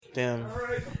Damn.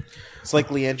 It's like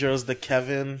Leandro's the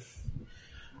Kevin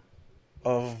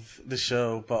of the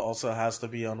show, but also has to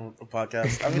be on a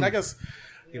podcast. I mean, I guess,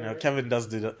 Kevin does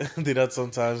do that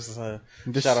sometimes.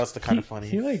 Shout outs to Kind of Funny.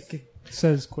 He like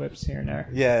says quips here and there.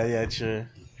 Yeah, true.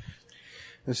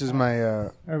 This is my...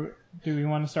 Do we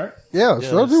want to start? Yeah,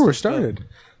 we're started.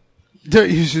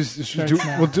 You just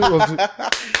we'll do.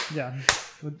 Yeah.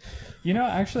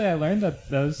 Actually, I learned that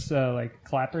those like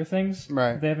clapper things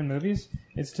they have in movies,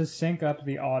 it's to sync up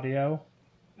the audio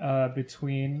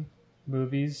between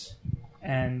movies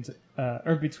and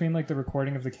or between like the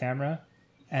recording of the camera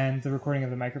and the recording of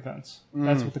the microphones.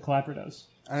 That's what the clapper does.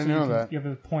 I didn't know that. You have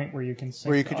a point where you can sync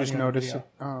where you could just notice video. it.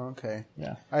 Oh, okay.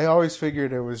 Yeah. I always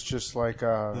figured it was just like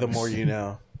the more you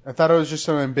know. I thought it was just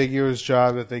some ambiguous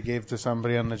job that they gave to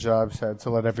somebody on the job set to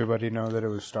let everybody know that it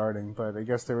was starting, but I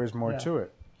guess there is more to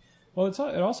it. Well, it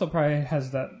also probably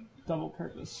has that dual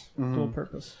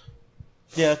purpose.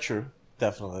 Yeah, true.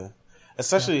 Definitely.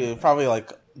 Especially, it probably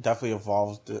definitely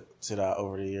evolved to that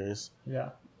over the years. Yeah.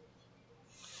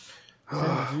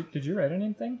 Sam, did you write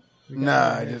anything?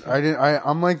 Nah, I didn't.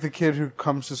 I'm like the kid who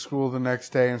comes to school the next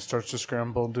day and starts to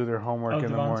scramble and do their homework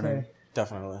in the morning.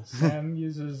 Definitely. Sam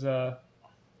uses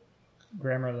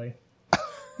Grammarly.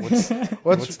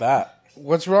 What's that?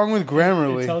 What's wrong with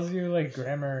Grammarly? It tells you like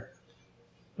grammar,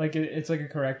 like it's like a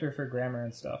corrector for grammar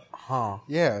and stuff. Huh?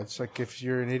 Yeah, it's like if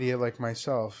you're an idiot like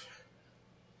myself,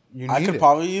 I could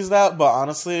probably use that, but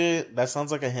honestly, that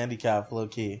sounds like a handicap, low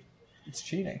key. It's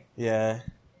cheating. Yeah.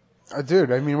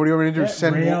 Dude, I mean, what do you want me to do?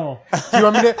 Send real. Do you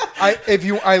want me to?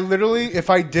 If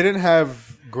I didn't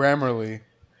have Grammarly.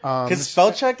 Because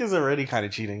spell check is already kind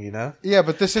of cheating, Yeah,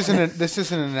 but this isn't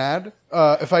an ad.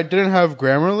 If I didn't have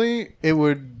Grammarly, I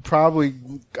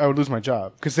would lose my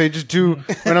job because they just do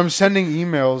when I'm sending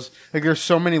emails. Like there's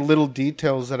so many little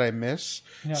details that I miss.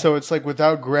 Yeah. So it's like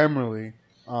without Grammarly,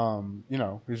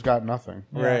 we've got nothing.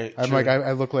 Right. I'm true. Like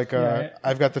I look like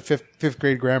I've got the fifth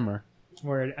grade grammar.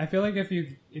 Word. I feel like if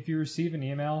you receive an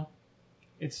email,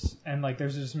 and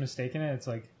there's just a mistake in it, it's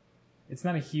like. It's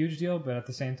not a huge deal, but at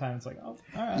the same time, it's like, oh,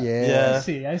 all right. Yeah.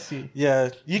 I see. Yeah.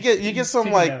 You get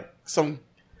some, I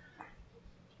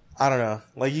don't know.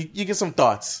 Like, you get some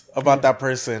thoughts about that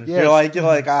person. Yeah. You're like,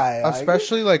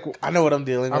 especially, I know what I'm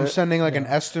dealing with. I'm sending, an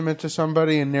estimate to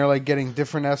somebody, and they're, getting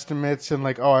different estimates, and,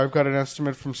 I've got an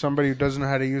estimate from somebody who doesn't know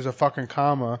how to use a fucking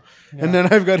comma, and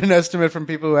then I've got an estimate from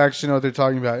people who actually know what they're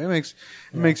talking about. It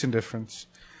makes a difference.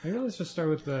 Maybe let's just start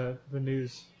with the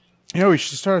news. We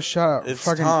should start a shout out. It's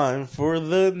time for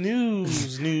the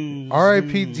news.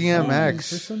 R.I.P. DMX.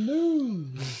 For some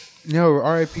news.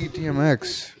 R.I.P.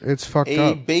 DMX. It's fucked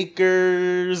up. A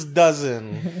baker's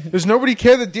dozen. Does nobody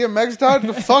care that DMX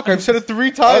died? Fuck, I've said it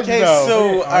 3 times now.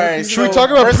 So, alright. Should we talk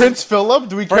about Prince Philip?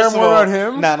 Do we care more about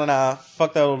him? Nah.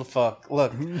 Fuck that old fuck.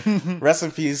 Look. Rest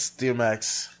in peace,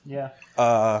 DMX. Yeah.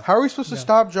 How are we supposed to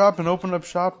stop, drop, and open up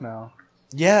shop now?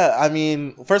 Yeah, I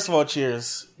mean, first of all,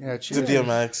 cheers. Yeah, cheers. To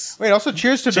DMX. Wait, also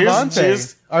cheers to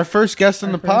Devante, our first guest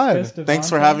on the pod. Thanks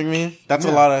for having me. That's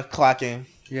a lot of clacking.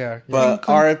 Yeah. But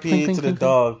R.I.P. to the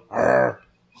dog.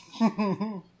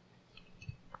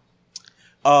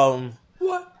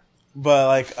 What?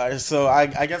 But, so I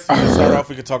guess we can start off,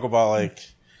 we could talk about,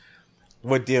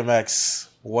 what DMX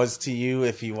was to you,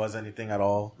 if he was anything at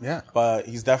all. Yeah. But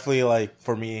he's definitely,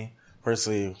 for me,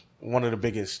 personally, one of the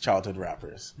biggest childhood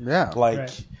rappers. Yeah.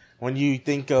 When you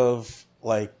think of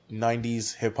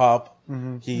 90s hip hop,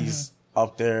 he's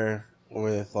up there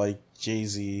with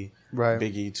Jay-Z,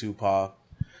 Biggie, Tupac,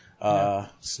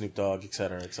 Snoop Dogg,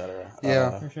 etc., etc.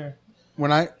 Yeah. For sure.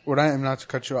 When I am not to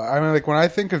cut you off, I mean when I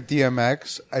think of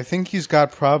DMX, I think he's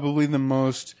got probably the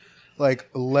most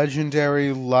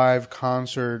legendary live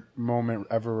concert moment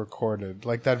ever recorded.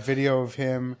 That video of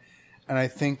him, and I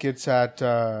think it's at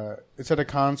a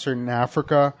concert in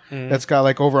Africa that's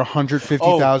got over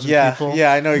 150,000 people.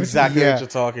 Yeah, I know exactly what you're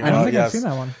talking about. I don't think I've seen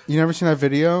that one. You never seen that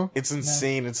video? It's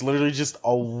insane. No. It's literally just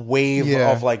a wave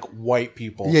of white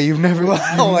people. Yeah, you've never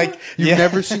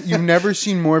never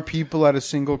seen more people at a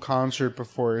single concert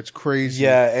before. It's crazy.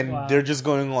 Yeah, and they're just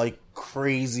going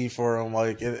crazy for him.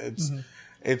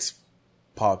 It's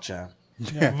PogChamp.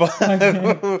 Yeah.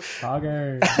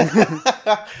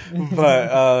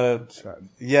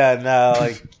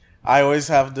 I always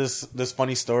have this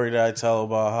funny story that I tell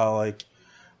about how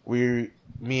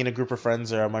me and a group of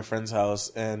friends are at my friend's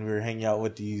house, and we were hanging out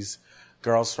with these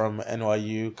girls from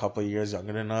NYU, a couple of years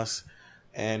younger than us,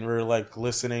 and we were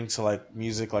listening to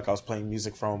music. I was playing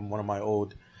music from one of my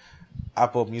old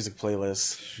Apple Music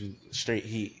playlist, straight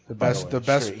heat. The best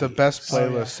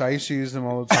playlists. I used to use them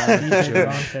all the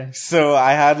time. So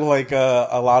I had like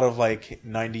a lot of like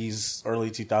 90s, early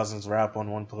 2000s rap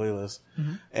on one playlist,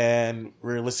 and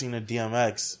we were listening to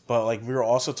DMX. But like we were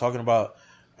also talking about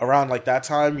around like that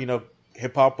time, you know,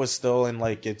 hip hop was still in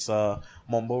like its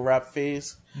mumble rap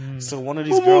phase. So one of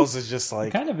these girls is just like,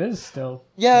 it kind of is still.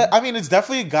 Yeah, I mean it's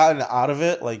definitely gotten out of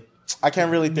it. Like I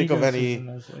can't really think of any.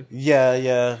 Like,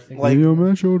 Like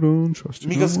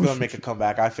Migos gonna make a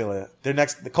comeback. I feel it.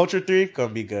 The Culture 3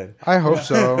 gonna be good. I hope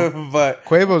so. But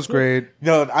Quavo's great.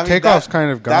 No, I mean Takeoff's kind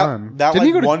of gone. That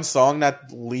like one song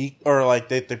that leaked or like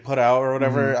they put out or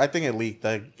whatever. I think it leaked.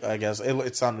 I guess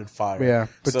it sounded fire. Yeah,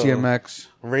 but so, DMX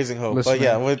raising hope. Listening. But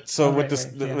yeah, with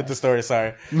the story.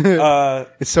 Sorry,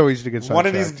 it's so easy to get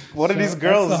sidetracked. One of these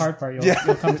girls. That's the hard part. You'll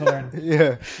come to learn.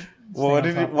 Yeah. Well,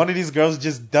 one of these girls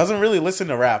just doesn't really listen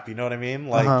to rap. You know what I mean?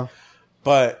 Like,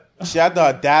 but she had the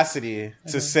audacity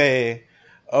to say,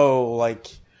 "Oh, like,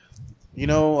 you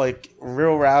know, like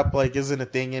real rap like isn't a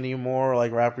thing anymore.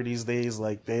 Like rapper these days,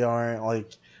 like they aren't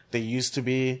like they used to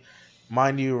be."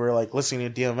 Mind you, we're like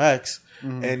listening to DMX.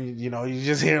 And you know, you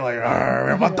just hear like,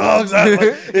 "Where my thugs at?"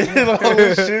 Like, and all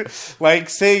this shit, like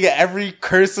saying every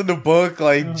curse in the book,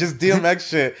 like just DMX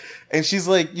shit. And she's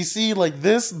like, "You see, like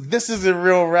this isn't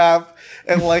real rap."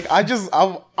 And like, I'm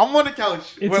on the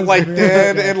couch with like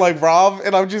Dan and like Rob,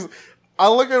 and I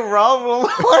look at Rob and I'm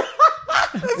like.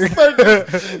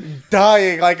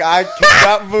 Dying. Like I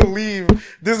cannot believe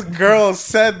this girl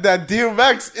said that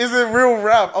DMX isn't real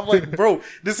rap. I'm like, bro,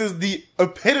 this is the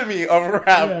epitome of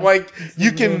rap. Yeah, like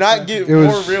you cannot get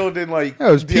more real than like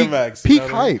DMX. Peak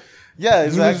hype. Yeah,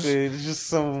 exactly. It's just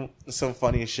some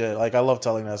funny shit. Like I love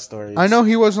telling that story. I know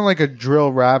he wasn't like a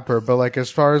drill rapper, but like as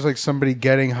far as like somebody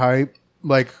getting hype,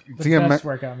 like the DMX best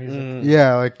workout music.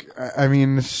 Yeah, like I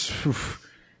mean.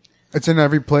 It's in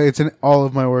every play. It's in all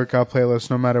of my workout playlists,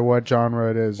 no matter what genre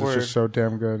it is. It's just so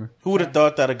damn good. Who would have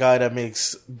thought that a guy that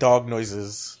makes dog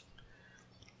noises?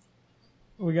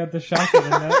 We got the shotgun in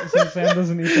that. Since Sam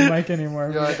doesn't eat the mic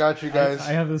anymore. Yeah, I got you guys.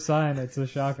 I have the sign. It's a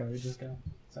shotgun. We just go.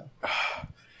 So.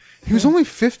 He was only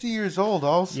 50 years old.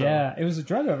 Also, yeah, it was a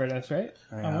drug overdose, right?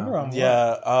 Yeah. I wonder on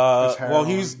yeah. Well,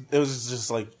 it was just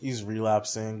like he's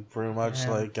relapsing pretty much.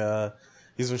 Yeah. Like.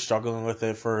 He's been struggling with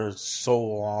it for so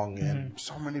long, and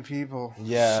so many people,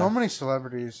 so many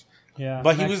celebrities. Yeah,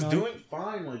 but he was doing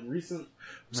fine. Like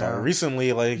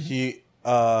recently, like he,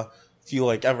 if you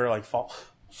like ever like follow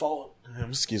him,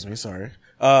 excuse me, sorry.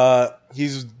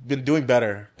 He's been doing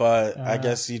better, but I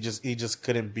guess he just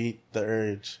couldn't beat the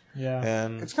urge. Yeah,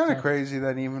 and it's kind of crazy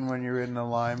that even when you're in the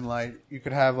limelight, you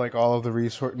could have like all of the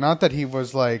resources. Not that he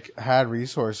was like had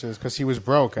resources, because he was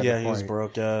broke. At the point. He was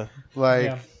broke. Yeah, like.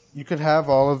 Yeah. You could have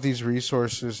all of these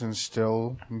resources and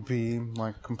still be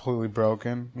like completely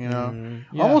broken, you know?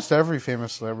 Mm-hmm. Yeah. Almost every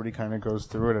famous celebrity kind of goes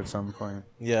through it at some point.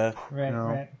 Yeah. Right, you know?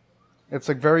 Right. It's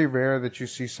like very rare that you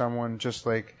see someone just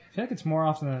like... I feel like it's more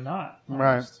often than not.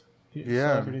 Almost. Right. Yeah.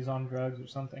 Celebrities on drugs or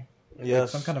something.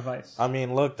 Yes. Like some kind of vice. I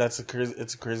mean, look, it's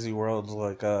a crazy world.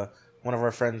 Like, one of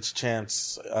our friends,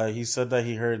 Chance, he said that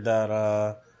he heard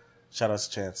that, shout out to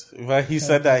Chance. But he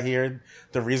said that he heard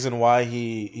the reason why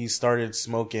he started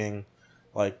smoking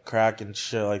like crack and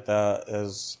shit like that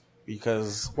is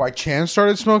because... Why Chance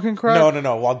started smoking crack?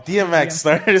 No. While DMX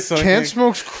started smoking... Chance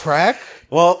smokes crack?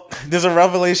 Well, there's a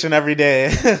revelation every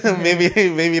day.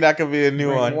 maybe that could be a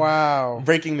new one. Wow.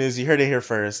 Breaking news. You heard it here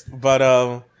first.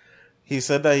 But he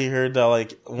said that he heard that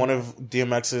like one of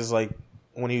DMX's like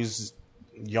when he was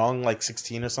young, like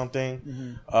 16 or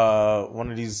something,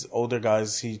 one of these older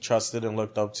guys he trusted and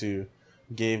looked up to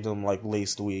gave them like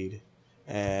laced weed,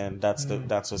 and that's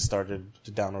what started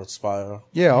the downward spiral.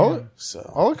 Yeah,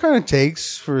 all it kind of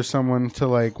takes for someone to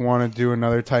like want to do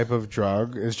another type of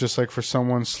drug is just like for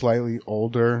someone slightly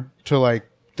older to like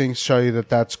show you that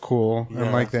that's cool,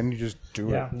 and like then you just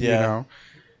do it. You know.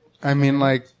 I mean,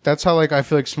 like, that's how, like, I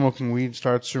feel like smoking weed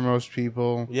starts for most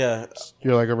people. Yeah.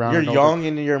 You're, like, around. You're young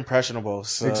and you're impressionable.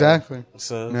 So, exactly.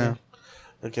 So,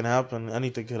 it can happen.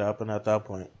 Anything could happen at that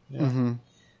point. Yeah. Mm-hmm.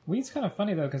 Weed's kind of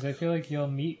funny, though, because I feel like you'll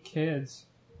meet kids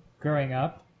growing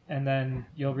up, and then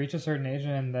you'll reach a certain age,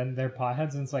 and then they're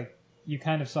potheads, and it's like, you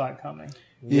kind of saw it coming.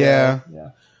 Yeah.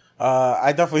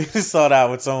 I definitely saw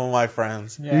that with some of my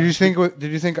friends. Yeah.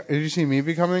 Did you see me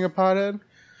becoming a pothead?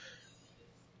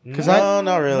 No,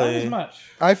 not really. Not as much.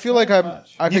 I feel like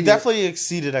you definitely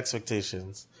exceeded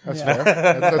expectations. That's fair.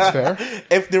 That's fair.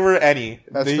 If there were any,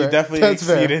 you definitely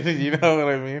exceeded. Fair. You know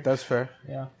what I mean? That's fair.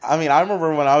 Yeah. I mean, I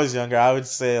remember when I was younger, I would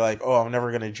say like, "Oh, I'm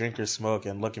never gonna drink or smoke,"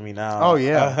 and look at me now. Oh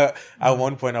yeah. At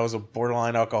one point, I was a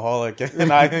borderline alcoholic,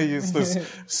 and I used to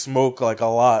smoke like a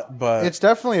lot. But it's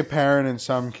definitely apparent in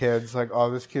some kids, like,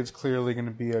 "Oh, this kid's clearly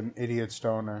gonna be an idiot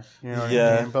stoner." You know what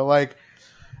I mean? But like,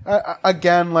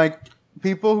 again, like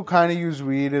people who kind of use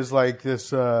weed as like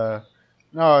this.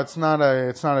 No, it's not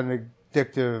an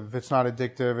addictive. It's not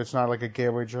addictive. It's not like a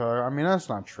gateway drug. I mean, that's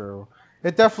not true.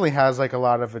 It definitely has like a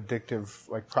lot of addictive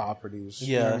like properties. Yeah.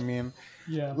 You know what I mean?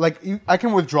 Yeah. Like I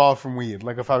can withdraw from weed.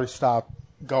 Like if I would stop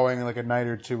going like a night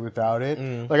or two without it,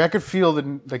 like I could feel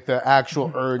the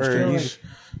actual urge.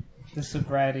 The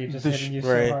sobriety just hitting you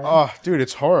right. so hard. Oh, dude,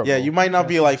 it's horrible. Yeah, you might not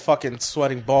be like fucking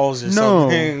sweating balls or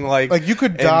something like you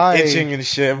could die itching and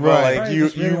shit, but like you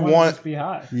really want to be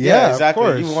high. Yeah, exactly.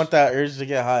 Of course. You want that urge to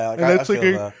get high. Like, and it's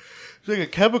like a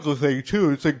chemical thing too.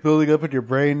 It's like building up in your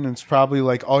brain, and it's probably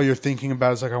like all you're thinking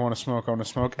about is like I want to smoke.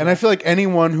 And I feel like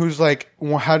anyone who's like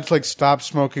had to like stop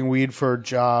smoking weed for a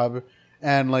job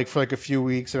and like for like a few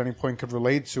weeks at any point could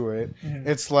relate to it. Mm-hmm.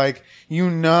 It's like, you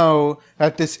know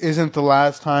that this isn't the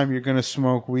last time you're going to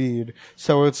smoke weed.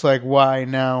 So it's like, why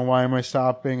now? Why am I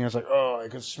stopping? And it's like, oh, I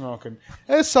could smoke. And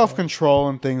it's self-control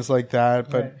and things like that.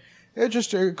 But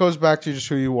it goes back to just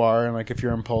who you are and like if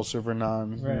you're impulsive or not.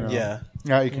 Right. You know, yeah.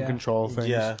 You can control things.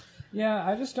 Yeah. Yeah,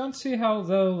 I just don't see how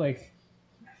though, like,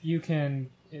 you can...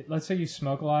 Let's say you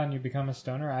smoke a lot and you become a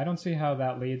stoner. I don't see how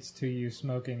that leads to you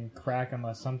smoking crack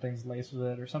unless something's laced with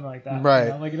it or something like that. Right. You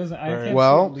know? Like it doesn't. I can't see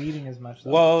it leading as much.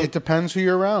 Though. Well, it depends who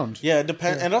you're around. Yeah, it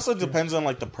depends, and also depends on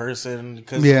like the person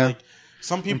because like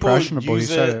some people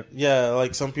use it. Yeah,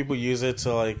 like some people use it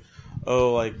to like,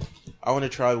 oh, like I want to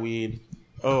try weed.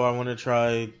 Oh, I want to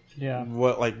try. Yeah.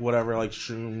 Whatever, like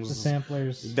shrooms. The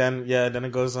samplers. Then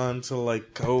it goes on to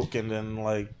like coke and then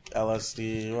like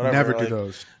LSD, whatever. Never like, do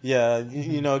those. Yeah,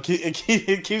 you know,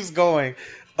 it keeps going.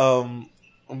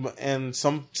 And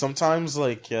sometimes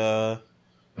like a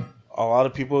lot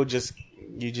of people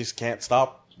you just can't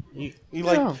stop. You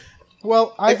like.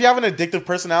 Well, if you have an addictive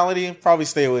personality, probably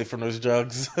stay away from those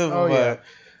drugs. But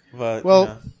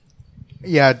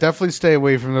yeah, definitely stay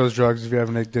away from those drugs if you have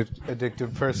an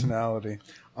addictive personality.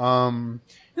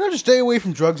 Just stay away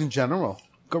from drugs in general.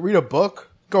 Go read a book.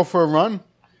 Go for a run.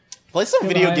 Play some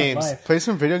video games. Play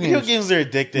some video games. Video games are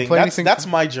addicting. That's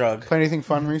my drug. Play anything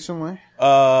fun recently?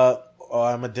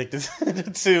 I'm addicted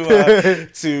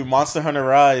to Monster Hunter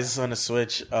Rise on the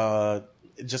Switch.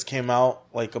 It just came out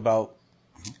like about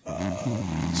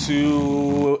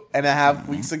 2.5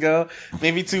 weeks ago,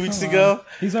 maybe 2 weeks ago.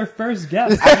 He's our first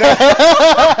guest.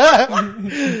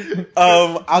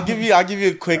 I'll give you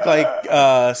a quick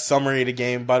like summary of the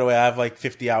game. By the way, I have like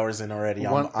 50 hours in already.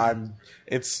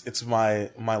 It's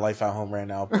my life at home right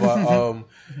now. But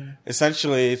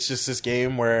essentially, it's just this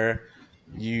game where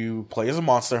you play as a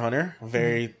monster hunter,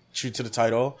 very true to the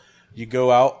title. You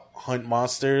go out, hunt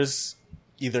monsters,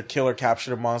 either kill or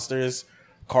capture the monsters,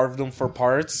 carve them for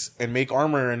parts, and make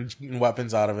armor and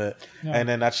weapons out of it. Yeah. And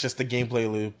then that's just the gameplay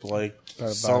loop. Like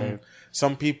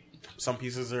some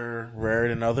pieces are rarer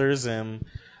than others, and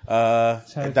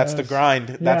that's the grind.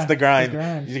 That's the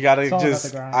grind. You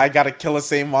gotta I gotta kill the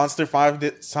same monster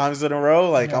 5 times in a row.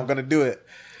 Like I'm gonna do it,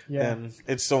 and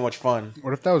it's so much fun.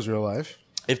 What if that was real life?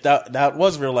 If that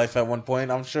was real life at one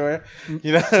point, I'm sure.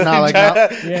 You know, not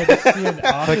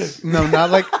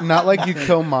like you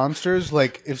kill monsters.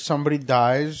 Like if somebody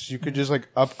dies, you could just like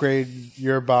upgrade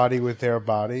your body with their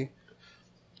body.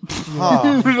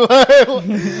 Huh.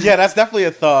 Yeah, that's definitely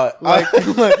a thought. Like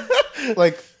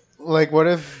what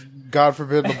if, God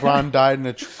forbid, LeBron died in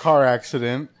a car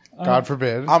accident? God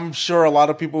forbid. I'm sure a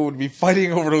lot of people would be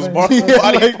fighting over those body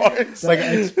parts. Like,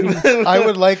 I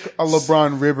would like a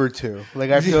LeBron rib or two.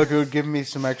 Like, I feel like it would give me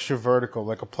some extra vertical,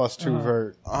 like a +2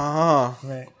 vert.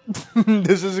 Right.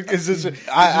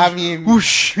 I mean,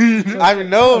 whoosh. I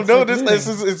mean, no,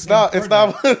 it's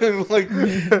not like,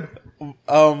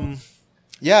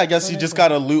 yeah, I guess you just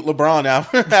gotta loot LeBron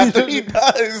after he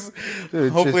dies.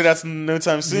 Dude, hopefully that's no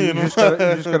time soon. Well,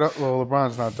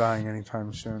 LeBron's not dying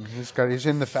anytime soon. He's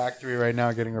in the factory right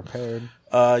now getting repaired.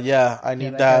 Yeah, I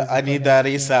need that. I need that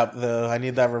ASAP though. I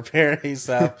need that repair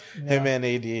ASAP. Him and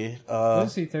AD. What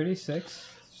is he? 36.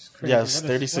 Yes,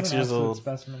 36 years old.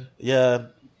 Specimen. Yeah,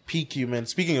 peak human.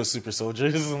 Speaking of super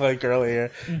soldiers, like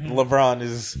earlier, LeBron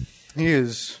is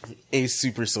a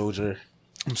super soldier.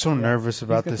 I'm so nervous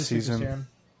about this season.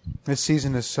 This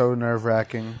season is so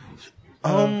nerve-wracking.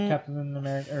 Captain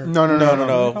America? Or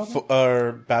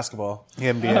no. Basketball.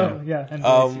 NBA. Oh, yeah.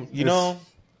 NBA. You know,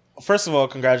 first of all,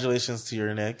 congratulations to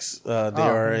your Knicks. They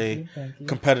are a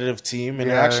competitive team, and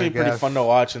they're actually pretty fun to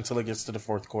watch until it gets to the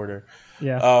fourth quarter.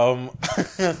 Yeah.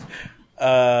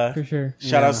 For sure.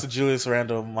 Shout outs to Julius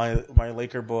Randle, my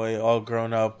Laker boy, all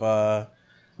grown up,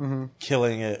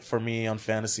 killing it for me on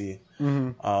fantasy.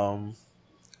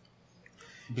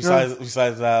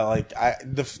 Besides that, like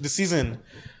the season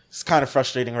is kind of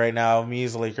frustrating right now. Me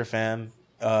as a Laker fan,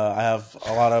 I have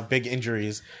a lot of big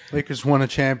injuries. Lakers won a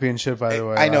championship, by the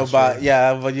way. I know, but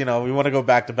you know, we want to go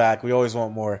back to back. We always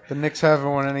want more. The Knicks haven't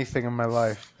won anything in my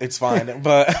life. It's fine,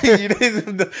 but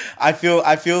I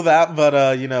feel that,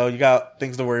 but you know, you got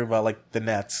things to worry about, like the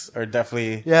Nets are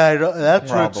definitely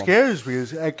that's what scares me.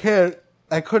 Is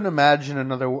I couldn't imagine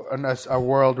a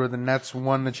world where the Nets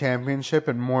won the championship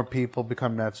and more people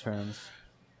become Nets fans.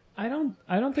 I don't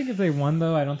think if they won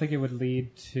though, I don't think it would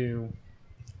lead to.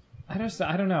 I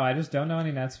don't know. I just don't know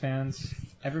any Nets fans.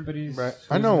 Everybody's right.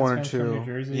 I know one or two. From New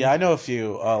Jersey. Yeah, I know a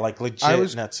few. Like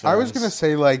legit Nets fans. I was gonna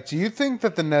say, like, do you think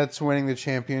that the Nets winning the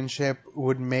championship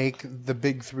would make the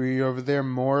big three over there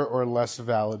more or less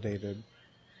validated?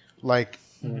 Like,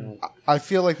 I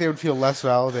feel like they would feel less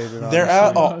validated. They're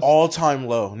at an all-time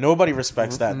low. Nobody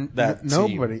respects that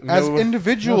nobody. Team. As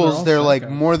individuals, they're like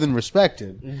more than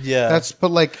respected. Yeah,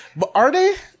 but are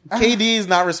they? KD's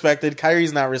not respected.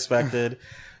 Kyrie's not respected.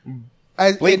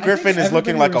 Blake Griffin is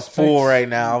looking like a fool right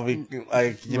now.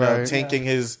 Like, you know, tanking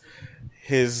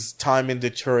his time in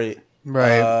Detroit.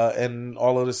 Right. And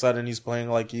all of a sudden he's playing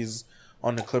like he's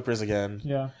on the Clippers again.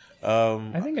 Yeah.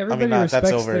 I think everybody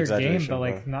respects their game, but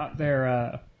like not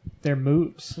their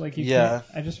moves. Like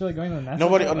I just feel like going to the Nets.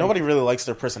 Nobody really likes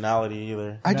their personality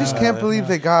either. I just can't believe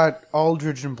they got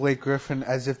Aldridge and Blake Griffin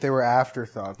as if they were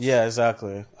afterthoughts. Yeah,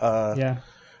 exactly.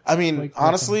 I mean,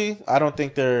 honestly, I don't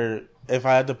think they're. If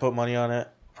I had to put money on it,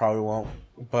 probably won't.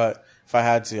 But if I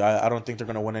had to, I don't think they're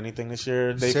going to win anything this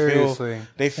year.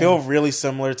 They feel really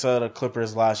similar to the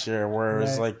Clippers last year, where it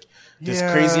was like this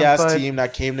crazy ass team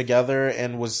that came together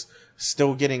and was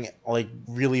still getting like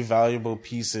really valuable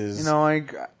pieces. You know,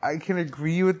 I can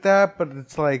agree with that, but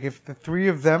it's like if the three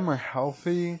of them are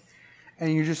healthy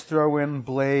and you just throw in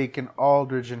Blake and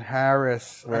Aldridge and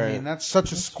Harris, I mean, that's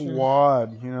such a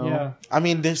squad, you know? Yeah. I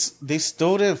mean, they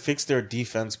still didn't fix their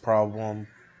defense problem,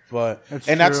 but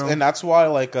that's why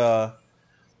like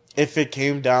if it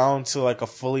came down to like a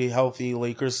fully healthy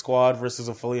Lakers squad versus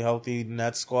a fully healthy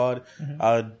Nets squad,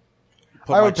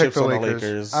 I would pick the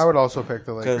Lakers. I would also pick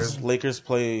the Lakers. Because Lakers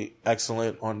play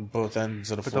excellent on both ends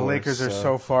of the floor. But the Lakers are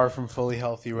so far from fully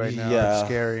healthy right now. Yeah. It's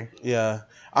scary. Yeah.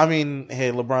 I mean,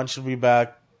 hey, LeBron should be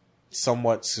back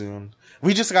somewhat soon.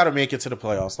 We just got to make it to the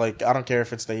playoffs. Like, I don't care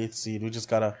if it's the 8th seed. We just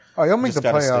got to... Oh, you'll make the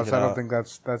playoffs. I don't think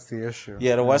that's the issue.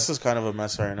 Yeah, the West is kind of a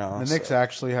mess right now. The Knicks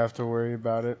actually have to worry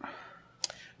about it.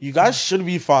 You guys should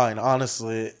be fine,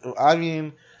 honestly. I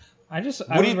mean... What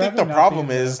do you think the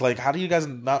problem is? Like, how do you guys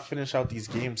not finish out these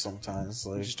games sometimes?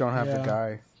 Like, we just don't have the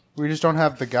guy. We just don't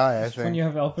have the guy, I think. When you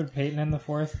have Elfrid Payton in the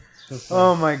fourth.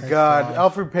 Oh, my God.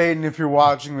 Elfrid Payton, if you're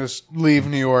watching this, leave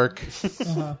New York.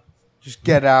 Just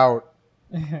get out.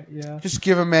 Yeah. Just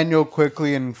give Emmanuel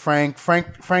quickly and Frank.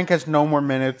 Frank has no more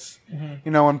minutes.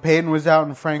 You know, when Payton was out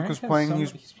and Frank was playing,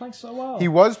 he's playing so well. He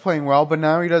was playing well, but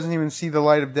now he doesn't even see the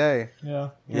light of day. Yeah.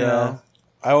 You know?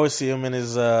 I always see him in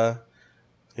his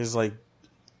like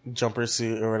jumper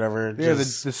suit or whatever. Yeah, the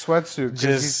sweatsuit.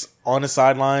 Just on the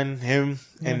sideline, him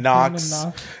and Knox.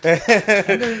 To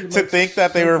think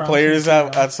that they were players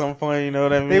at some point, you know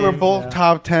what I mean? They were both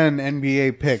top 10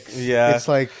 NBA picks. Yeah. It's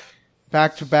like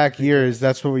back-to-back years,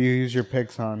 that's what you use your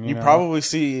picks on. You know? Probably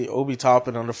see Obi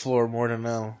Toppin on the floor more than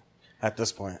now at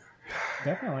this point.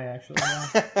 Definitely, actually.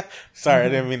 Yeah. Sorry, I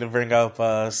didn't mean to bring up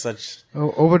such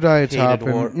Obadiah Toppin.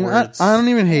 You know, I don't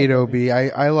even hate Obi.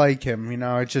 I like him. You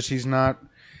know, it's just he's not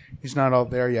all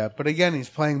there yet. But again, he's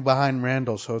playing behind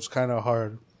Randall, so it's kind of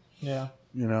hard. Yeah.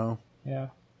 You know. Yeah.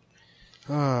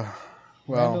 Well,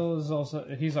 Randall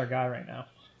is he's our guy right now.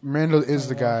 Randall is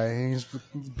the guy. He's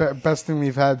the best thing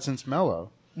we've had since Melo.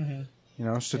 Mm-hmm. You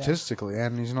know, statistically,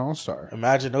 and he's an all-star.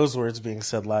 Imagine those words being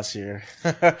said last year.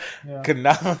 I could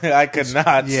not.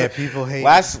 Yeah, people hate.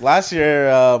 Last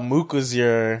year, Mook was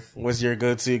your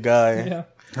go-to guy. Yeah.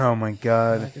 Oh my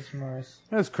God, that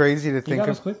was crazy to think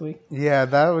of. Quickly. Yeah,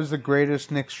 that was the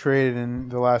greatest Knicks trade in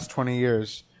the last 20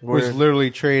 years. Was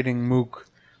literally trading Mook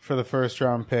for the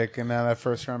first-round pick, and now that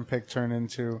first-round pick turned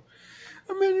into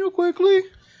Emmanuel Quickly.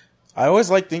 I always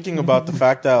like thinking about the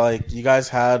fact that like you guys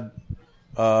had.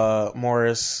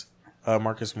 Marcus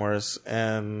Morris,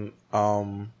 and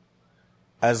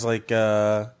as like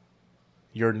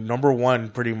your number one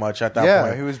pretty much at that point.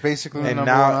 Yeah, he was basically the and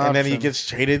number one option. And then he gets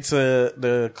traded to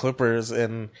the Clippers,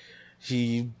 and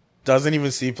he doesn't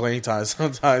even see playing time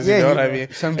sometimes. You know what I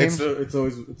mean? Some games, it's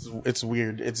always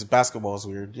weird. Basketball is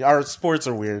weird. Our sports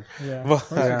are weird. Yeah,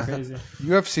 crazy.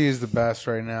 UFC is the best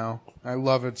right now. I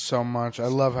love it so much. I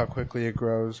love how quickly it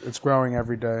grows. It's growing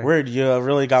every day. Weird. You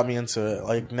really got me into it.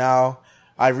 Like now,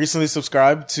 I recently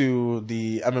subscribed to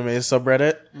the MMA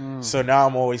subreddit, so now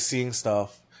I'm always seeing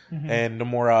stuff. Mm-hmm. And the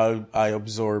more I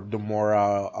absorb, the more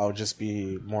I'll just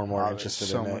be more and more interested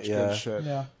in it. Good shit.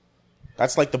 Yeah.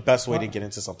 That's like the best way to get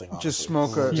into something. Honestly. Just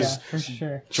smoke a for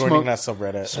sure. Joining that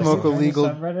subreddit. Smoke a legal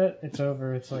subreddit. It's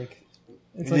over. It's like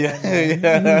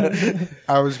yeah.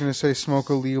 I was gonna say smoke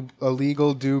a legal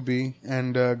doobie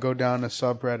and go down a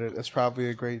subreddit. That's probably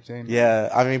a great thing. Yeah,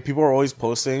 I mean, people are always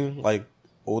posting like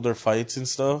older fights and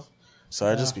stuff. So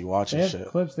I just be watching they have shit.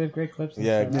 Clips. They have great clips.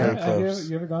 Yeah, great clips. Have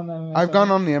you ever gone on that? I've gone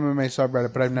on the MMA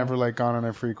subreddit, but I've never like gone on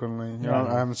it frequently. You know,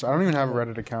 I don't even have a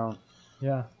Reddit account.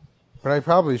 Yeah, but I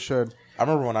probably should. I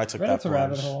remember when I took Reddit's that plunge. a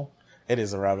rabbit hole. It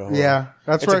is a rabbit hole. Yeah,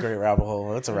 it's a great rabbit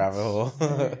hole. It's a rabbit hole.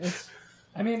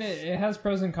 I mean, it has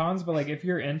pros and cons, but like if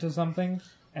you're into something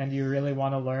and you really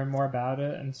want to learn more about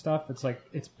it and stuff, it's like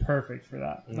it's perfect for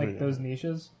that. Like those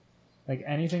niches. Like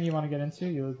anything you want to get into,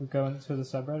 you go into the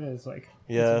subreddit. It's like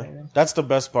that's the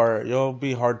best part. You'll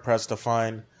be hard pressed to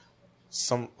find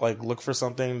look for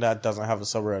something that doesn't have a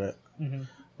subreddit.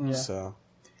 Mm-hmm. Yeah. So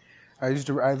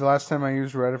the last time I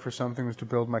used Reddit for something was to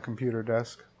build my computer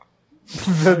desk.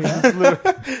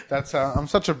 That's how I'm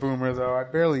such a boomer though. I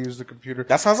barely use the computer.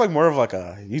 That sounds like more of like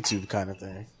a YouTube kind of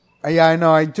thing. Yeah, I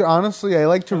know. I do, honestly, I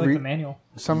like to read the manual.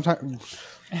 Sometimes.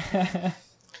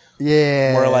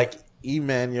 Yeah. More like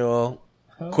Emmanuel.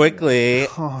 Quickly.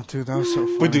 Oh, dude, that was so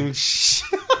funny.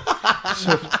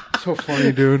 so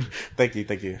funny, dude. Thank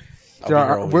you.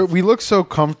 We look so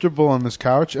comfortable on this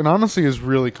couch, and honestly, is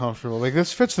really comfortable. Like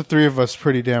this fits the three of us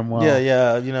pretty damn well.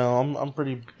 Yeah. You know, I'm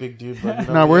pretty big dude, but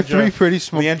no, we're three pretty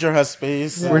small. Leandro has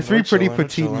space. Yeah. We're three pretty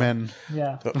petite men.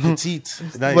 Yeah, petite.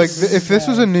 Nice. Like if this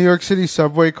was a New York City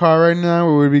subway car right now,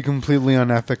 it would be completely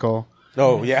unethical.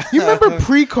 Oh, yeah. You remember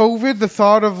pre-COVID, the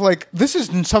thought of like, this is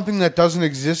something that doesn't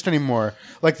exist anymore.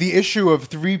 Like the issue of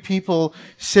three people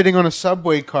sitting on a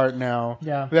subway cart now.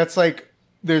 Yeah. That's like,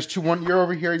 there's you're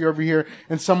over here,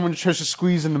 and someone tries to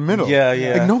squeeze in the middle. Yeah.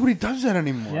 Like nobody does that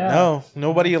anymore. Yeah. No,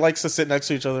 nobody likes to sit next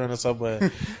to each other in a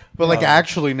subway. But like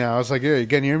actually now, it's like, yeah, you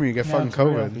get near me, you get fucking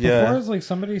COVID. Yeah. Before it was like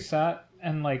somebody sat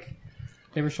and like,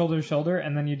 they were shoulder to shoulder,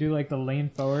 and then you do like the lean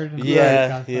forward. And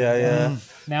Yeah.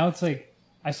 Now it's like,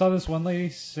 I saw this one lady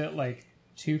sit like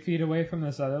 2 feet away from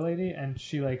this other lady, and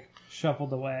she like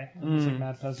shuffled away. And it was like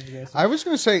mad peasant. I was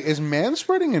gonna say, is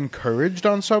manspreading encouraged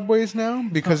on subways now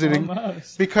because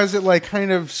it like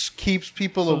kind of keeps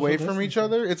people social away from each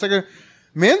other? It's like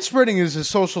manspreading is a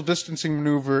social distancing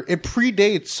maneuver. It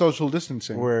predates social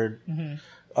distancing. Word.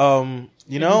 Mm-hmm.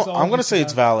 You know, I'm gonna say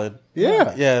it's valid.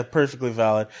 Yeah, perfectly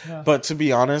valid. Yeah. But to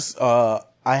be honest, I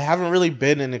haven't really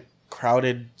been in a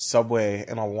crowded subway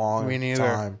in a long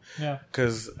time. Yeah.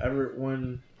 Because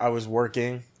when I was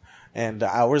working and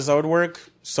the hours I would work,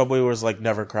 subway was like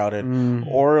never crowded.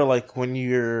 Or like when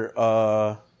you're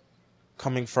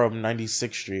coming from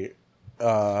 96th Street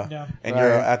and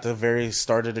you're at the very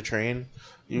start of the train,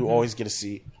 you always get a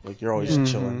seat. Like you're always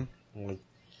chilling. Like,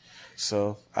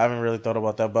 so I haven't really thought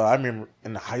about that. But I remember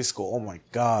in high school, oh my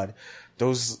God,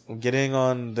 those getting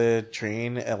on the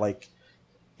train at like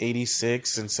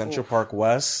 86 in Central Park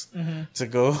West to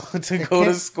go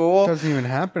to school. Doesn't even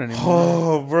happen anymore.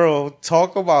 Oh, bro,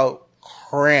 talk about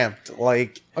cramped.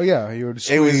 Like, oh yeah, you would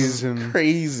squeeze. It was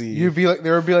crazy. You'd be like,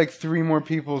 there would be like 3 more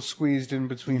people squeezed in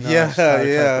between.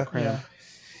 Yeah.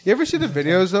 You ever see the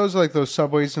videos, those like those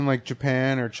subways in like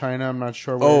Japan or China? I'm not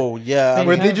sure.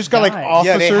 Where they just got like officers.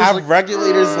 Yeah, they have like,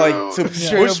 regulators like to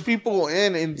push people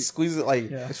in and squeeze it. Like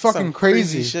it's fucking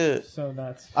crazy shit. So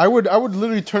nuts. I would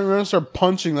literally turn around and start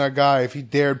punching that guy if he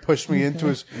dared push me into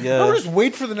his. I would just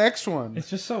wait for the next one. It's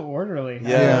just so orderly.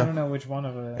 Yeah. I don't know which one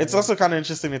of it. It's also kind of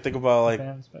interesting to think about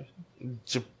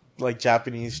like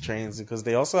Japanese trains because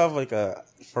they also have like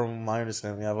from my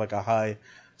understanding, they have like a high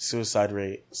suicide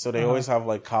rate, so they always have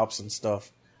like cops and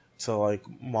stuff to like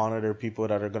monitor people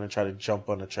that are going to try to jump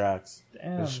on the tracks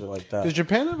and shit like that. Does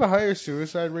Japan have a higher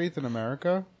suicide rate than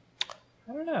America?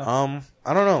 I don't know.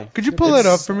 I don't know. Could you pull it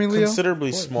up for me, Leo?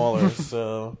 Considerably smaller,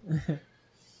 so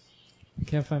I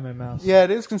can't find my mouse. Yeah, it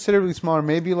is considerably smaller.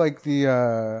 Maybe like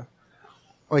the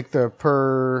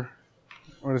per,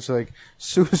 what is it, like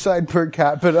suicide per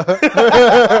capita.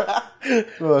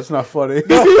 Well, that's not funny.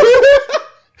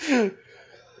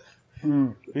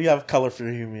 We have color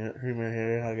for humor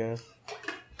here, I guess.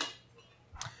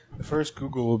 First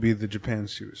Google will be the Japan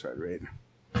suicide rate.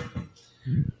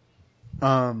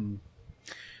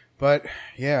 But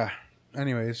yeah.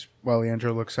 Anyways, while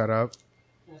Leandro looks that up,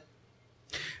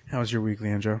 how was your week,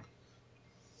 Leandro?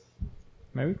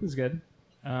 My week was good.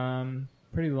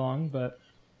 Pretty long, but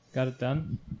got it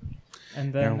done.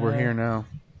 And then we're here now.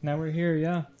 Now we're here,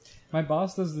 yeah. My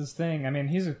boss does this thing. I mean,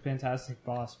 he's a fantastic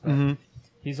boss, but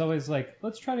he's always like,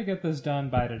 let's try to get this done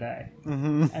by today.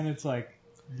 And it's like,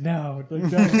 no. Like,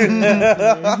 don't do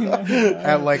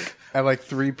that. At like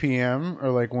 3 p.m. or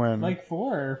like when? Like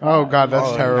 4 or 5. Oh, God,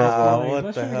 that's terrible. Like, what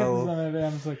let's the try to hell? get this done by today.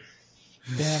 I'm just like,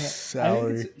 damn it.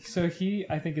 Salary. So he,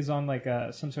 I think, is on like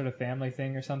some sort of family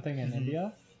thing or something in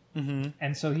India.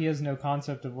 And so he has no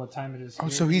concept of what time it is. Oh,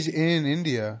 here. so he's in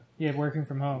India. Yeah, working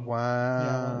from home.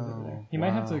 Wow. Yeah, he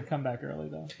might have to come back early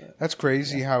though. But. That's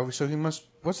crazy. How? So he must.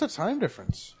 What's the time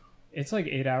difference? It's like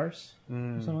 8 hours, or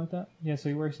something like that. Yeah, so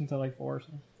he works until like 4 or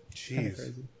something. Jeez.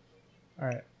 Crazy. All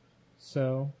right,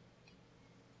 so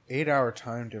 8-hour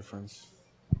time difference.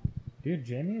 dude,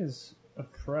 Jamie is a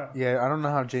pro. Yeah, I don't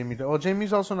know how Jamie. Well,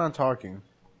 Jamie's also not talking.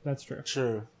 That's true.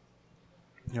 True.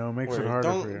 You know, it makes it harder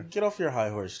for you. Don't get off your high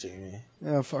horse, Jamie.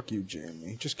 Yeah, fuck you,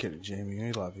 Jamie. Just kidding, Jamie.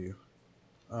 I love you.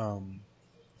 I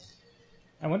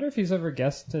wonder if he's ever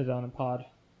guested on a pod.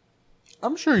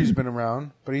 I'm sure he's been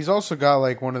around, but he's also got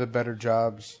like one of the better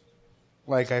jobs.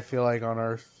 Like I feel like on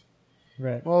Earth.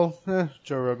 Right. Well,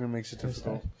 Joe Rogan makes it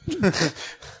difficult.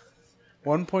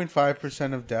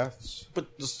 1.5% of deaths.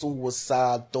 Put the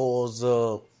suicide doors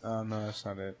up. Oh no, that's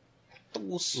not it.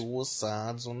 Two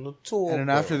suicides on the tour. And then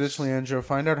after this, Leandro,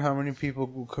 find out how many people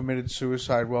who committed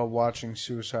suicide while watching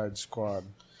Suicide Squad.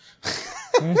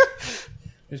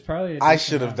 There's probably. I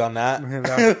should have done that.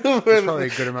 There's probably a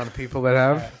good amount of people that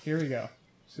have. Right, here we go.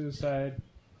 Suicide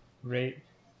rate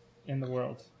in the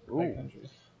world by country.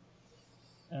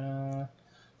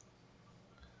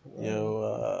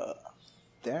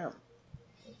 Damn.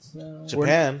 So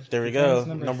Japan. There we go.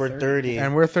 Number 30.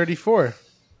 And we're 34.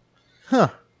 Huh.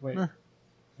 Wait. No,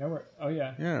 we're. Oh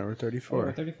yeah. Yeah, we're 34. Oh,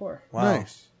 we're 34. Wow.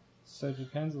 Nice. So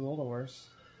Japan's a little worse.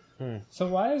 So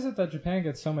why is it that Japan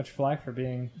gets so much flack for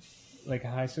being like a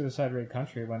high suicide rate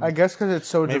country? When I guess because it's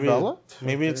so developed.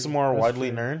 Maybe it's more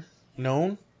widely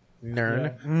known.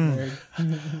 Yeah.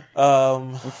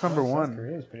 What's number South one?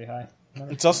 Korea is pretty high.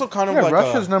 It's also kind of like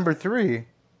Russia's number 3.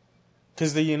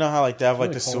 because you know how like they have like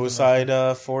really the cold in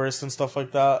suicide forest and stuff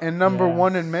like that. And number Yeah.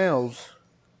 1 in males.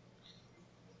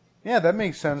 Yeah, that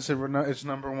makes sense. It's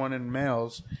number 1 in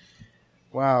males.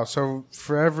 Wow. So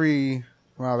for every...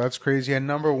 Wow, that's crazy. And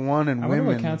number 1 in I women.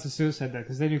 wonder what counts as suicide though,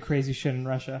 because they do crazy shit in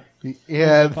Russia.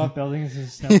 Yeah. They pop buildings and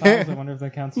snow piles. I wonder if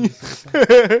that counts as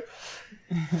suicide.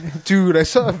 Dude, I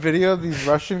saw a video of these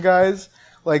Russian guys.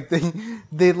 Like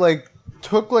they like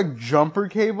took like jumper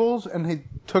cables and they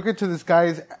took it to this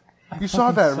guy's. You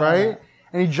saw that, right?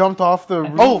 And he jumped off the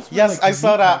roof. Oh yes, I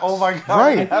saw that. Oh my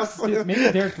god! Right.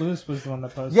 Maybe Derek Lewis was the one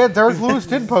that posted. Yeah, Derek Lewis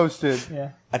did post it.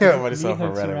 Yeah. I think Yeah. I might have saw it Meat for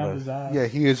hooks around his Reddit. eyes. Yeah,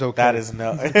 he is okay. That is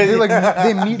no.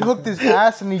 They meat hooked his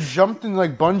ass and he jumped and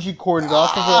like bungee corded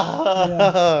off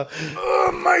of it.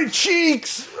 Oh, my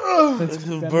cheeks,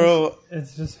 Bro,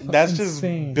 It's just that's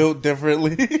insane. just built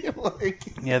differently. Like,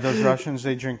 Yeah, those Russians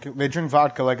they drink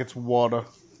vodka like it's water.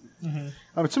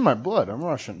 It's in my blood. I'm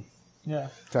Russian, Yeah.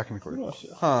 technically. Oh,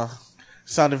 shit. huh?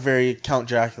 Sounded very Count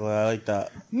Dracula. I like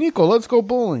that. Nico, let's go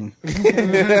bowling.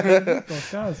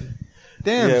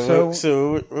 Damn. Yeah.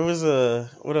 so what was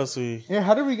what else we? yeah,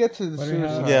 how did we get to the What do we have?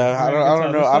 suicide? Yeah, I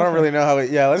don't know. I don't really know how it.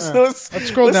 Yeah, let's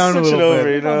scroll down a switch little it over,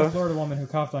 bit. you know? A Florida woman who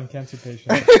coughed on cancer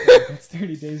patient. It's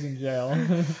 30 days in jail.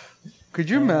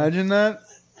 Could you imagine that?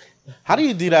 How do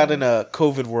you do that in a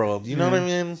COVID world? You know what I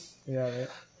mean? Yeah, right.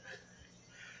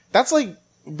 That's like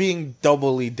being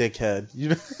doubly dickhead. You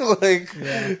know, like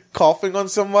Yeah. coughing on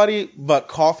somebody, but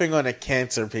coughing on a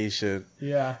cancer patient.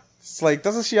 Yeah. It's like,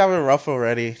 doesn't she have it rough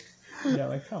already? Yeah,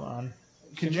 like, come on.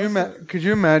 Could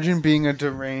you imagine being a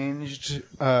deranged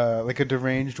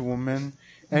woman,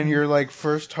 and your like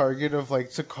first target of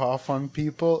like to cough on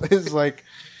people is like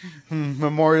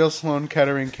Memorial Sloan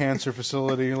Kettering Cancer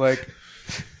Facility, like.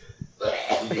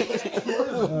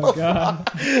 Oh, God.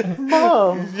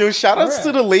 Mom. Yo, shout outs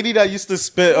to the lady that used to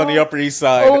spit on the Upper East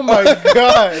Side. Oh my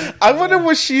god. I wonder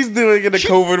what she's doing in the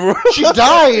COVID world. She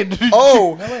died.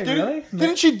 Oh, No, wait, really?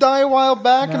 Didn't she die a while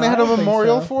back and No, they had I a don't think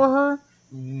memorial so. for her?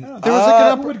 There was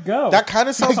like an Who would go? that kind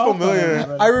of sounds Cough on familiar.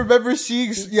 everybody. I remember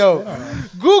seeing Spit on her.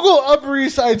 Google Upper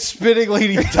East Side spitting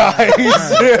lady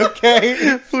dies.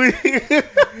 Okay, please,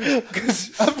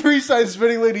 because Upper East Side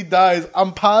spitting lady dies.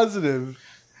 I'm positive.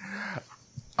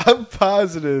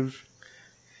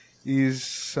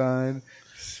 East Side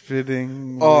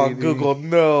spitting. Oh, lady Google,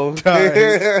 no.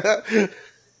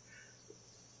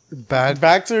 Bad.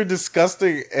 Back to her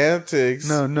disgusting antics.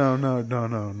 No.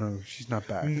 She's not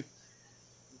back.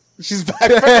 She's back from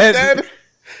the dead.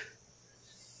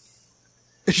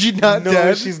 Is she not dead?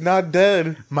 No, she's not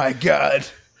dead. My God.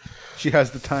 She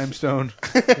has the time stone.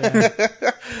 Yeah.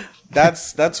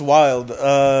 That's wild.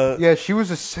 Yeah, she was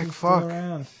a sick fuck.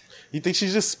 You think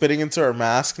she's just spitting into her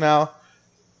mask now?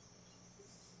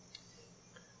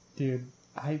 Dude,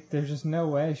 there's just no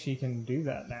way she can do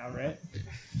that now, right?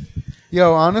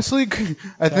 Yo, honestly,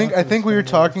 I think we were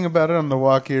talking about it on the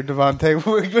walk here, Devante.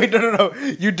 Wait, no.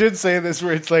 You did say this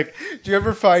where it's like, do you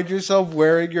ever find yourself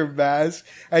wearing your mask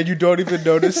and you don't even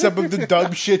notice some of the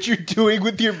dumb shit you're doing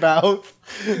with your mouth?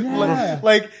 Yeah.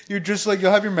 Like you're just like,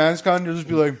 you'll have your mask on, you'll just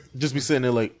be like, Just be sitting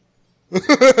there like,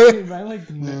 Dude, my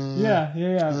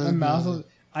mouth was,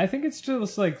 I think it's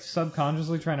just like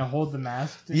subconsciously trying to hold the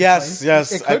mask. yes, I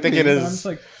think it And I'm is. just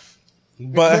like,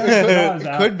 But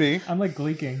it could be. I'm like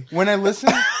gleeking. When I listen,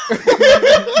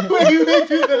 wait, you may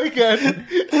do that again.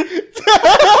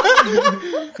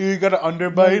 You got an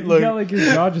underbite, You got like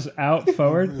your jaw just out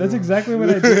forward. That's exactly what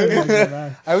I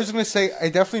do. I was gonna say, I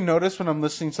definitely notice when I'm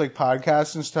listening to like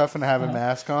podcasts and stuff, and I have a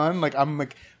mask on, like I'm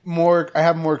like I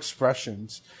have more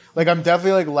expressions. Like I'm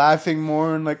definitely like laughing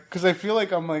more, and like because I feel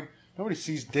like I'm like nobody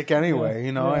sees dick anyway,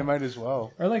 you know. I might as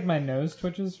well. Or like my nose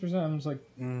twitches for something. I'm just like.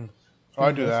 Oh,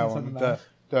 I do that one.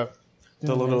 The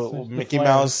little Mickey flare,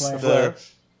 Mouse. flare.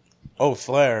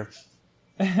 Flare.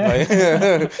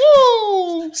 Like,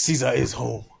 Caesar is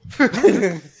home.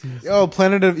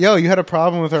 Yo, you had a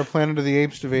problem with our Planet of the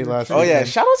Apes debate last week. Oh yeah,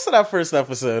 shout outs to that first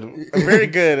episode. Very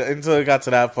good until it got to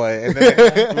that point, and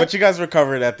then, but you guys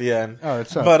recovered at the end. Oh,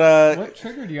 it's up. But what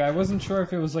triggered you? I wasn't sure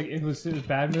if it was a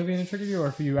bad movie and it triggered you, or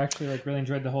if you actually like really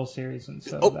enjoyed the whole series. And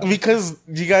so because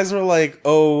you guys were like,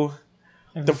 oh,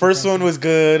 the first one was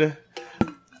good,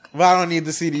 but I don't need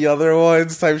to see the other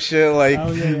ones type shit. Like,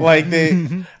 like they,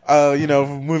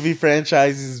 movie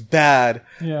franchise is bad.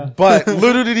 Yeah. But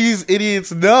little do these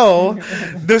idiots know,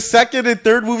 the second and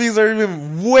third movies are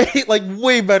even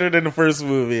way better than the first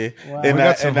movie. Wow. In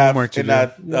that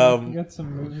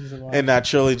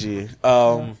trilogy.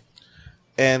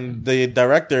 And the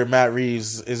director, Matt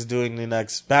Reeves, is doing the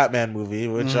next Batman movie,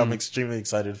 which I'm extremely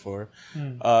excited for.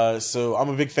 So I'm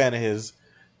a big fan of his.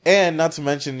 And not to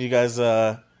mention, you guys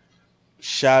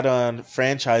shat on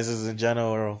franchises in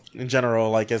general,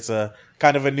 like it's a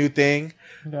kind of a new thing.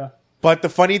 Yeah. But the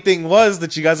funny thing was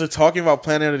that you guys are talking about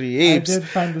Planet of the Apes, I did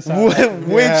find this out.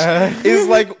 which is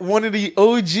like one of the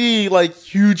OG like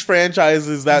huge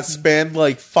franchises that spanned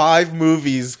like 5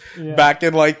 movies back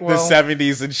in like the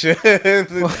 70s and shit.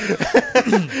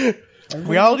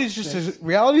 Reality's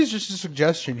just a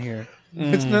suggestion here.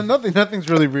 It's nothing's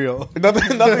really real.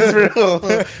 Nothing's real.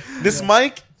 This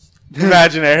mic,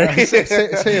 imaginary.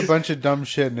 say a bunch of dumb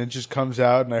shit and it just comes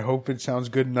out, and I hope it sounds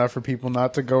good enough for people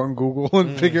not to go and Google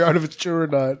and figure out if it's true or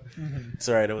not. It's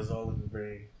alright. It was all in the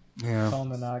brain. Yeah. It's all in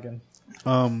the noggin.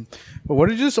 But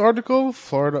what is this article?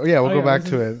 Florida. Yeah, we'll go back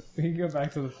to it. We can go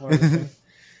back to the Florida thing.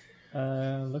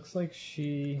 Looks like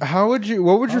she. What would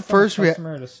your first reaction?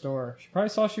 Customer at a store. She probably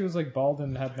saw she was like bald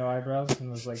and had no eyebrows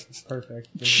and was like perfect.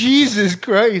 Jesus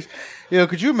Christ!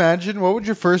 Could you imagine what would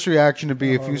your first reaction to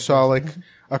be if you saw like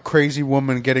a crazy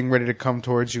woman getting ready to come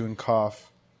towards you and cough?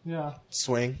 Yeah.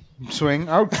 Swing.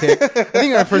 I would kick. I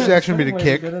think our first reaction would be to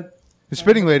kick. The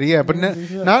spitting lady, yeah, but not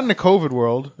in the COVID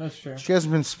world. That's true. She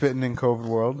hasn't been spitting in COVID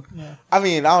world. Yeah. I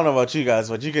mean, I don't know about you guys,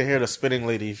 but you can hear the spitting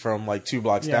lady from like 2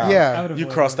 blocks down. Yeah. You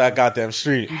cross that goddamn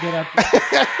street. You get up.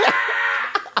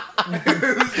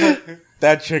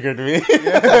 That triggered me.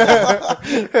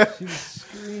 She would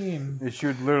scream. Yeah, she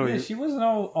would literally. Yeah, she wasn't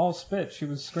all spit. She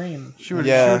would scream. She would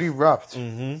erupt.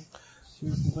 Mm-hmm. She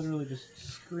was literally just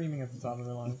screaming at the top of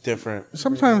her lungs. Different.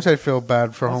 Sometimes I feel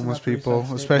bad for homeless people,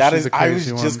 especially the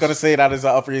crazy ones. I was just gonna say that is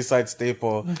an Upper East Side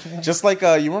staple. Just like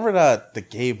you remember the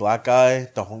gay black guy,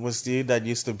 the homeless dude that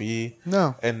used to be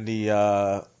in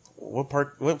the what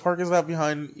park is that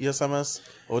behind ESMS?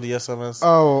 Old ESMS?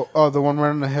 Oh, the one right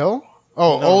on the hill?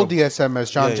 Oh, no, old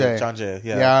ESMS, John Jay. John Jay,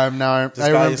 yeah. Yeah, I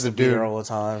remember the dude all the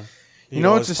time. You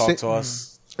know, it's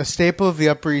a staple of the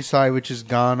Upper East Side, which is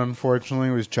gone, unfortunately,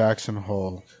 was Jackson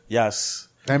Hole. Yes.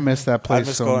 I miss that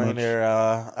place so much. I miss going there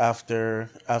after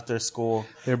school.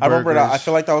 I remember that. I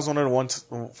feel like that was one of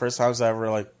the first times I ever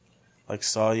like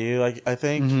saw you. Like I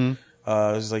think it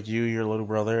was like you, your little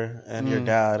brother, and your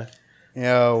dad.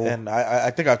 Yo. And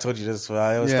I think I told you this, but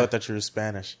I always thought that you were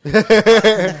Spanish.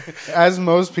 As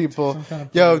most people. Kind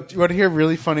of Yo, you want to hear a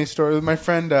really funny story? My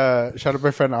friend, shout out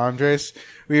my friend Andres.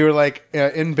 We were like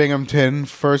in Binghamton,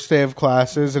 first day of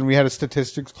classes, and we had a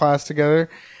statistics class together.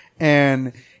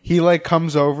 And he like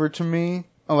comes over to me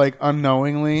like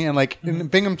unknowingly, and like in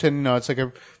Binghamton, you know, it's like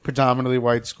a predominantly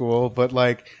white school, but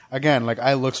like again, like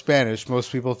I look Spanish.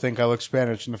 Most people think I look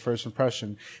Spanish in the first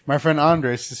impression. My friend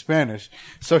Andres is Spanish,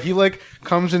 so he like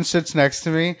comes and sits next to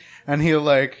me, and he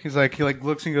looks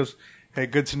and he goes, "Hey,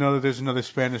 good to know that there's another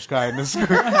Spanish guy in this in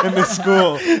this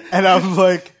school." And I'm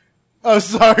like, "Oh,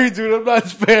 sorry, dude, I'm not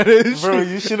Spanish." Bro,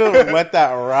 you should have let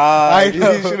that ride. I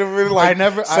know. You should have been like,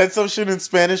 said some shit in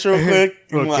Spanish real quick.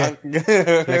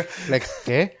 like,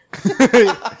 ¿qué?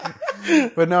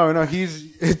 But no,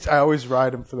 I always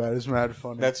ride him for that. It's mad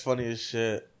funny. That's funny as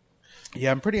shit.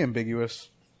 Yeah, I'm pretty ambiguous.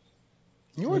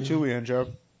 You are Julian,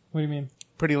 Joe. What do you mean?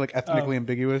 Pretty like ethnically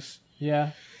ambiguous.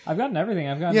 Yeah. I've gotten everything.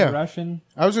 I've gotten Russian.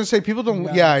 I was going to say, people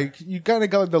don't... Yeah, you kind of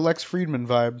got like the Lex Friedman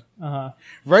vibe. Uh-huh.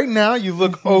 Right now, you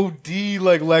look OD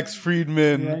like Lex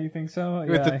Friedman. Yeah, you think so?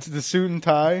 With the suit and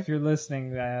tie. If you're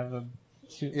listening, I have a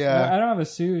suit. Yeah. I don't have a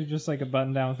suit, just like a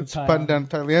button-down with a tie. Button-down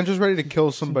tie. Leandro's ready to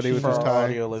kill somebody with his tie. For our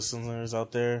audio listeners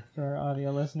out there. For our audio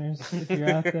listeners, if you're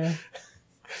out there.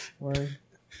 Word.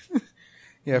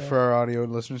 Yeah, for our audio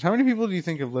listeners. How many people do you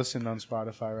think have listened on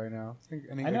Spotify right now?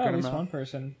 I know at least one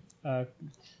person.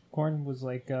 Korn was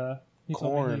like, he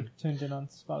told me he tuned in on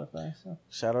Spotify. So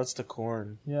shoutouts to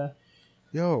Korn. Yeah.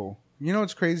 Yo, you know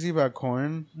what's crazy about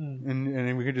Korn?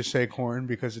 And we could just say Korn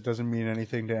because it doesn't mean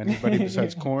anything to anybody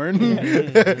besides Korn.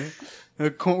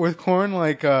 With Korn,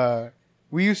 like,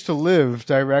 we used to live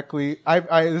directly.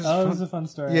 This is a fun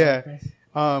story. Yeah.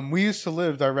 We used to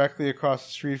live directly across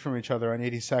the street from each other on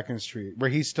 82nd Street, where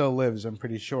he still lives, I'm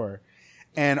pretty sure.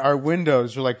 And our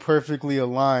windows were like perfectly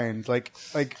aligned, like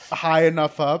high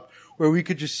enough up where we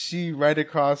could just see right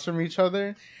across from each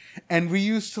other. And we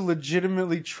used to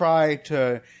legitimately try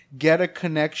to get a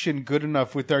connection good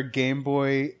enough with our Game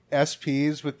Boy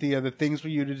SPs with the things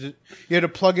where you had to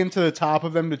plug into the top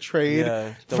of them to trade.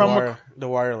 Yeah, the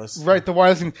wireless. Right, the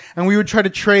wireless thing. And we would try to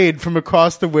trade from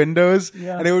across the windows,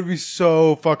 and it would be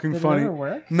so fucking funny. Did it ever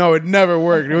work? No, it never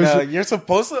worked. It was you're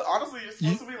supposed to, honestly,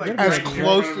 you're supposed to be like as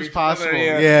close as possible.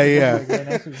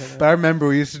 Yeah. But I remember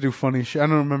we used to do funny shit. I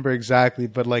don't remember exactly,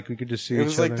 but like we could just see each other. It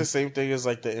was like the same thing as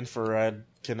like the infrared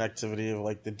connectivity of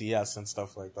like the DS and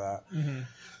stuff like that. Mm-hmm.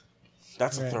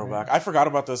 That's a throwback. Right. I forgot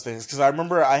about those things because I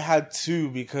remember I had two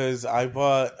because I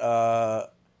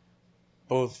bought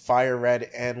both Fire Red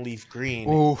and Leaf Green.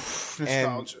 Oof,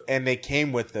 nostalgia. And they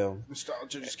came with them.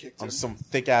 Nostalgia just kicked on some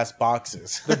thick ass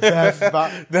boxes. The best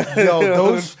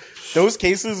those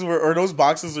cases those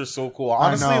boxes are so cool.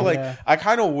 Honestly, I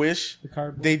kind of wish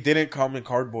they didn't come in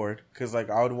cardboard because like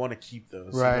I would want to keep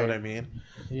those. Right. You know what I mean?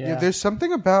 Yeah. There's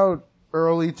something about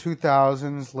early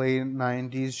 2000s, late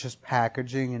 90s, just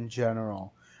packaging in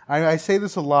general. I say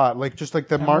this a lot, like just like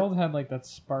the Emerald had like that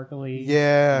sparkly,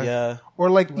 or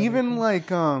like even like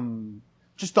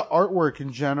just the artwork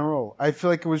in general. I feel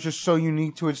like it was just so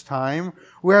unique to its time.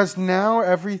 Whereas now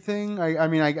everything,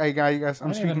 I guess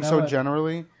I'm speaking so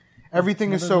generally.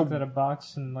 Everything is so at a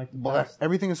box and like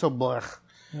everything is so blech.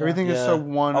 Yeah. Everything is so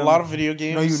one. A lot of video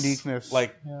games, no uniqueness.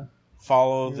 Like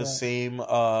follow the same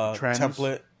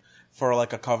template for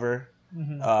like a cover.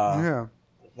 Mm-hmm.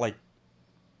 Like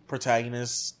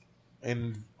protagonist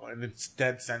in its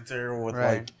dead center with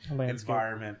like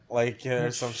environment, like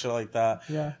or some shit like that.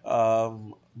 Yeah.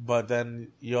 But then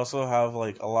you also have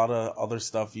like a lot of other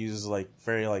stuff used like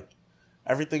very like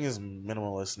everything is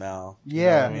minimalist now. You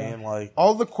know what I mean? Like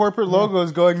all the corporate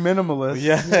logos going minimalist.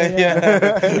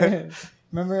 Yeah.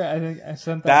 Remember, I think I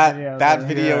sent that video. That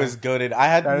video is goated.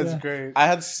 That is great. I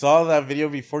had saw that video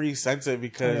before you sent it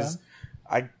because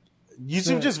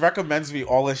YouTube just recommends me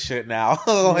all this shit now.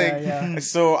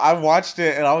 So I watched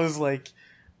it and I was like,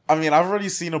 I mean, I've already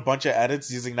seen a bunch of edits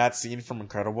using that scene from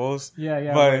Incredibles.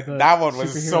 Yeah. But that one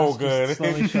was so good.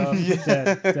 Slowly show up,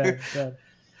 dead.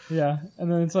 Yeah,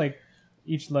 and then it's like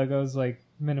each logo's like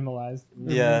minimalized,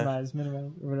 minimized,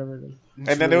 whatever it is.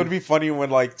 And then it would be funny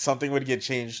when like something would get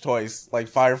changed twice, like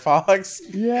Firefox.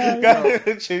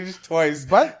 Got changed twice.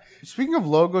 But speaking of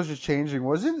logos just changing,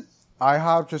 wasn't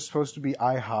IHOP just supposed to be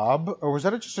IHOB, or was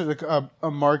that just like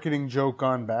a marketing joke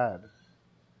gone bad?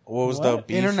 What was the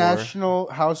B International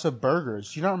House of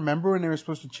Burgers? Do you not remember when they were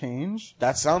supposed to change?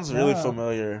 That sounds really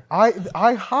familiar.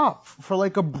 IHOP for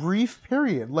like a brief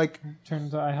period, like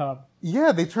turned to IHOP.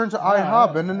 Yeah, they turned to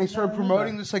IHOP, and then they started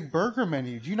promoting this like burger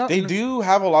menu. Do you not? They do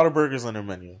have a lot of burgers on their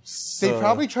menu. So. They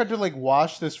probably tried to like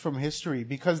wash this from history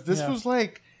because this was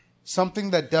like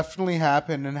something that definitely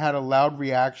happened and had a loud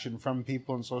reaction from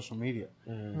people on social media.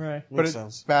 Right. But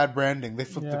it's bad branding. They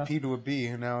flipped the P to a B,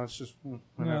 and now it's just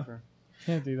whatever. Yeah.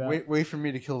 Can't do that. Wait for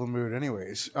me to kill the mood.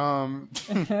 Anyways. You're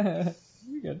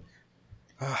good.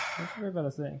 What's your about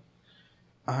a thing?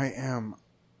 I am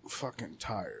fucking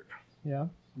tired. Yeah?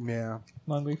 Yeah.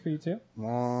 Long week for you too?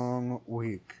 Long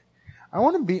week.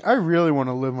 I really want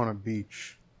to live on a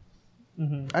beach.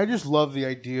 Mm-hmm. I just love the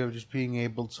idea of just being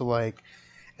able to like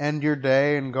end your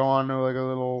day and go on to like a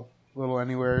little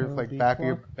anywhere, like back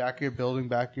of your building,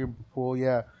 back of your pool.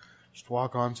 Yeah. Just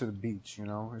walk onto the beach, you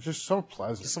know? It's just so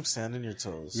pleasant. Get some sand in your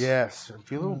toes. Yes, and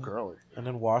be a little girly. And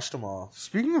then wash them off.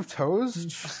 Speaking of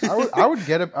toes, I would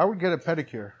get a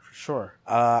pedicure for sure.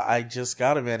 I just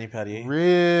got a mani-pedi.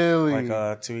 Really?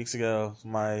 Like 2 weeks ago.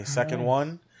 My second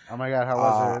one. Oh my god, how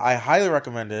was it? I highly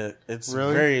recommend it. It's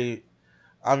really? very...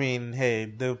 I mean, hey,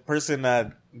 the person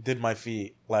that did my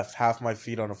feet left half my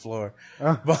feet on the floor.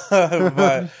 But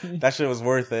that shit was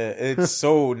worth it. It's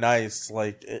so nice.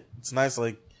 Like, it's nice,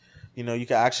 like... You know, you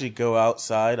can actually go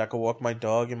outside. I could walk my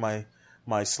dog in my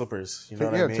slippers. You know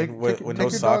what I mean? With no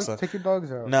socks on. Take your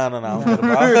dogs out. No. I'm good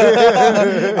about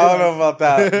I don't know about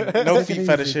that. No feet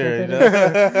fetish here.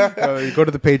 You go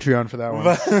to the Patreon for that one.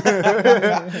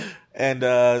 And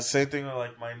same thing with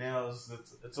like my nails.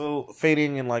 It's a little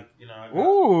fading and like, you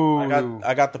know,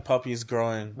 I got the puppies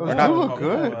growing. Those do look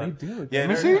good. They do look good. Yeah,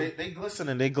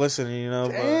 they glisten, you know.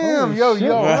 Damn,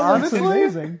 yo, honestly,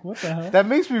 amazing. What the hell? That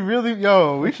makes me really,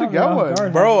 we should get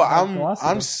one. Bro,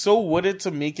 I'm so wooded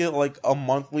to make it like a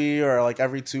monthly or like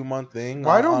every 2 month thing.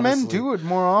 Why don't men do it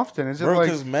more often? Is it bro,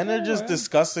 because men are just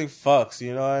disgusting fucks,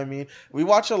 you know what I mean? We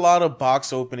watch a lot of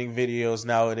box opening videos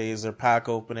nowadays or pack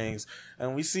openings,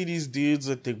 and we see these dudes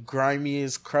with the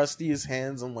grimiest, crustiest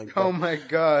hands. I'm like, oh my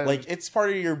god! Like, it's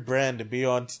part of your brand to be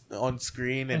on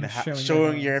screen and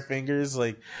showing your fingers.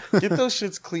 Like, get those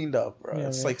shits cleaned up, bro.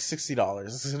 It's like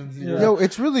 $60. Yo,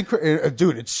 it's really,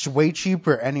 dude. It's way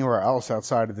cheaper anywhere else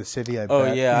outside of the city. I bet.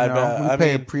 Oh yeah, I bet. We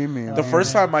pay a premium. The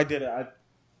first time I did it,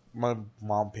 my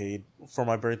mom paid for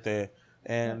my birthday,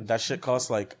 and that shit cost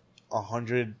like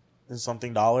 $100 and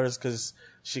something because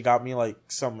she got me like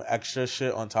some extra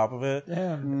shit on top of it.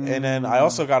 Damn. And then I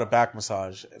also got a back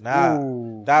massage. And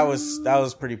that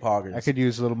was pretty poggers. I could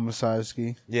use a little massage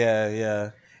ski.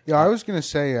 Yeah. Yeah, I was gonna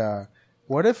say,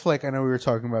 what if, like, I know we were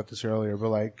talking about this earlier, but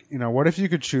like, you know, what if you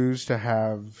could choose to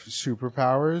have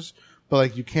superpowers, but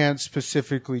like you can't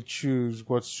specifically choose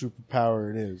what superpower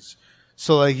it is.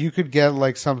 So like you could get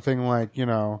like something like, you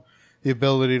know, the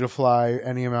ability to fly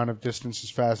any amount of distance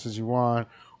as fast as you want,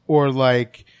 or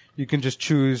like you can just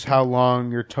choose how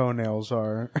long your toenails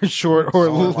are, short or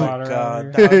long. Oh my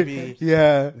god, that would be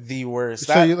the worst.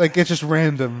 So it's just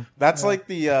random. That's like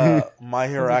the My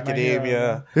Hero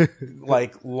Academia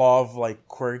like law of like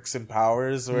quirks and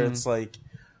powers, where it's like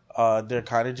they're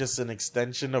kind of just an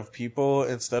extension of people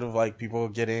instead of like people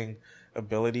getting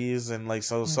abilities, and like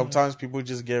so sometimes people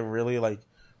just get really like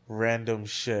random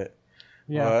shit.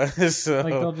 Yeah, so,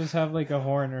 like they'll just have like a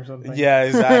horn or something. Yeah,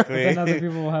 exactly. Then other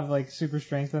people will have like super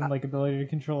strength and like ability to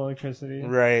control electricity.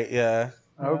 Right. Yeah.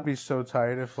 I would be so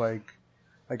tight if like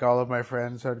all of my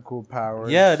friends had cool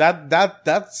powers. Yeah,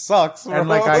 that sucks.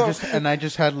 Bro. And I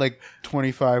just had like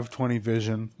 25/20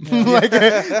 vision.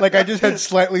 like I just had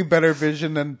slightly better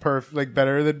vision than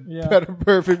better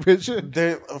perfect vision.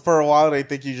 For a while they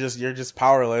think you're just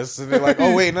powerless, and they're like,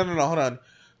 oh wait, no, hold on.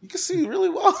 You can see really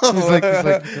well. He's like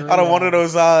out of one of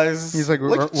those eyes. He's like,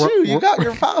 look at you got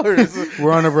your powers.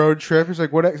 We're on a road trip. He's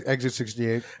like, what exit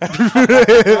 68?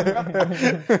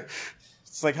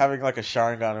 It's like having like a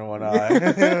Sharingan in one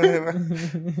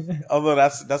eye. Although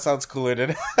that sounds cooler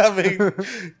than having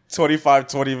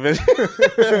 25/20 vision.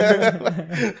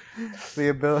 The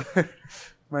ability,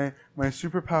 my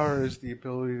superpower is the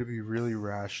ability to be really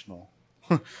rational.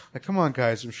 Like, come on,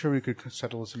 guys! I'm sure we could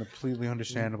settle this in a completely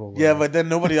understandable way. Yeah, but then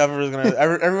nobody ever is gonna.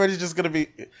 Everybody's just gonna be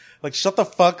like, "Shut the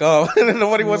fuck up!"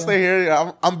 Nobody wants to hear you.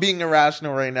 I'm being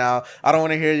irrational right now. I don't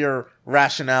want to hear your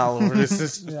rationale for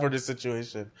this for this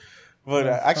situation. But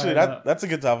actually, that's a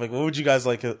good topic. What would you guys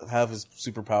like to have as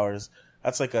superpowers?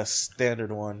 That's like a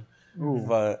standard one. Ooh.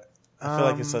 But I feel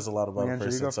like it says a lot about a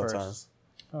person sometimes.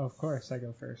 Oh, of course, I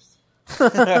go first.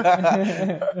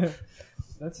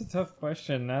 That's a tough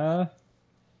question.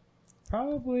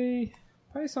 Probably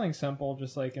something simple,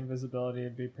 just like invisibility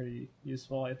would be pretty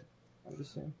useful, I would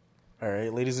assume. All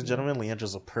right, ladies and gentlemen,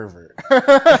 Leandra's a pervert.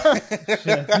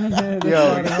 Shit.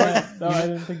 No, I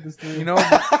didn't think this through. You know,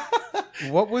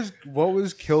 what was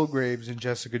Kilgrave's in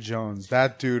Jessica Jones?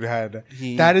 That dude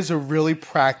that is a really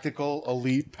practical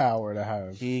elite power to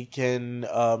have. He can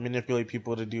manipulate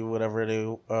people to do whatever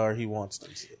he wants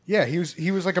them to. Yeah,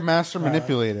 he was like a master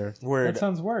manipulator. That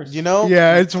sounds worse. You know?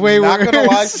 Yeah, it's way worse. Not gonna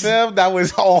lie, Sam, that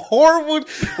was a horrible.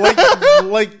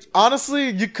 Like honestly,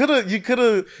 you could have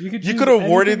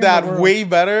worded that way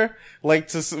better. Like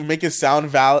to make it sound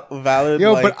valid.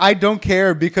 Yo, like, but I don't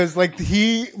care because like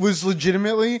he was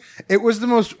legitimately, it was the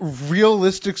most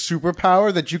realistic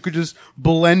superpower that you could just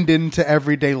blend into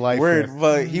everyday life.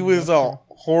 But he was a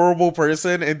horrible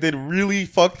person and did really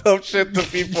fucked up shit to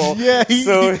people. Yeah,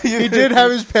 he did have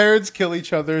his parents kill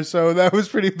each other, so that was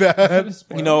pretty bad.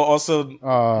 You know, also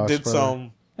did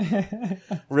some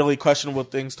really questionable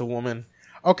things to women.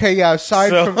 Okay, yeah. Aside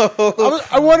from,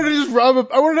 I wanted to just I wanted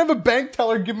to have a bank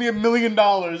teller give me $1 million.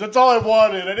 That's all I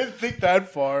wanted. I didn't think that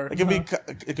far. It could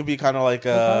be kind of like we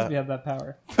have that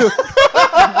power.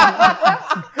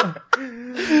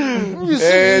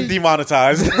 And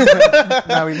demonetized.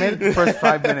 Now we made it the first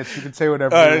 5 minutes. You can say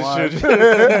whatever you want.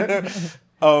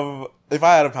 If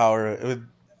I had a power, it would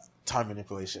time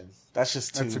manipulation. That's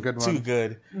just too good.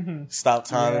 Mm-hmm. Stop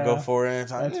time and go forward in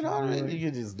time. That's You know, really...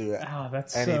 you can just do it. Oh,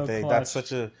 that's anything. So That's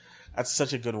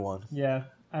such a good one. Yeah.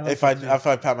 If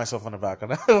I pat myself on the back,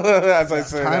 as I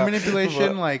say, time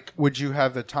manipulation. Like, would you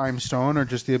have the time stone or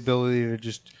just the ability to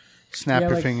just snap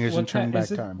your fingers and turn back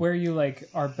time? Where you like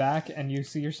are back and you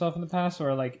see yourself in the past,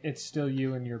 or like it's still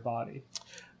you in your body?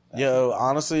 Yo,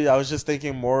 honestly, I was just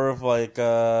thinking more of like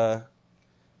I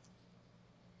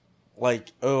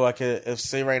could, if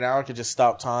say right now I could just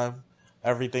stop time,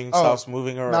 everything stops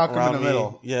moving around in the me.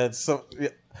 middle. Yeah, it's so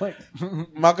Click.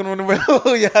 Malcolm in the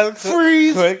middle. Yeah,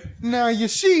 freeze. Quick. Now you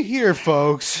see here,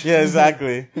 folks. Yeah,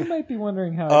 exactly. You might be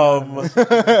wondering how.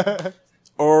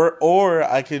 Or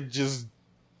I could just.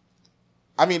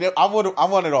 I mean, I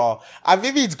want it all.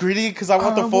 Maybe it's greedy because I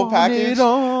want the full package.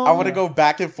 I want to go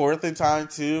back and forth in time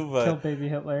too, but kill baby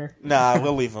Hitler. Nah,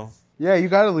 we'll leave him. Yeah, you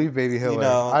got to leave baby Hitler. You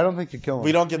know, I don't think you kill him.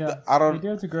 We don't get the. I don't.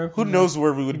 Who knows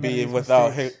where we would be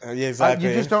without him? Yeah, exactly.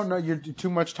 You just don't know. You're too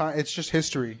much time. It's just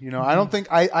history. You know. I don't think.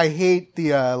 I hate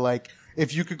the like.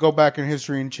 If you could go back in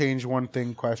history and change one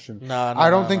thing, question.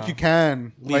 I don't think you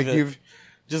can. Leave it.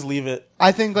 Just leave it.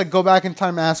 I think like go back in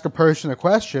time, ask a person a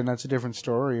question. That's a different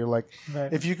story. Or like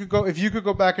if you could go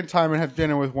back in time and have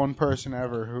dinner with one person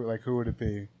ever, who would it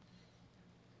be?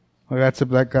 Well, that's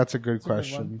a good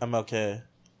question. I'm okay.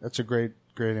 That's a great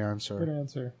answer. Good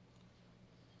answer.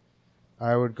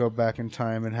 I would go back in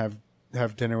time and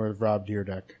have dinner with Rob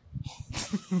Dyrdek.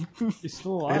 He's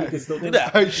still alive. Rob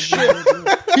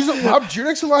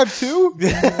Dyrdek's alive too?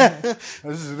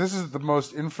 This is the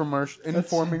most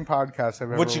informing podcast I've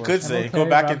ever What you watched. could say, go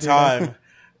back in time.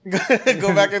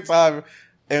 Go back in time,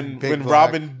 and Big when Black.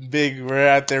 Rob and Big were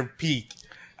at their peak,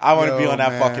 I want to be on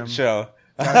that fucking show.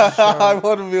 I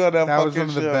want to be on that fucking show. That was one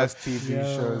of the best TV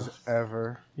shows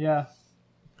ever. Yeah.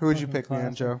 Who would you pick,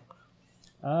 Leandro?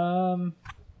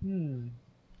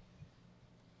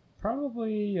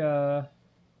 Probably, I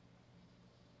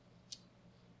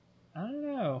don't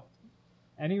know.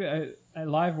 Anyway,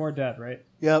 alive or dead, right?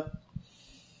 Yep.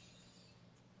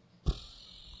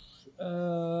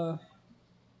 I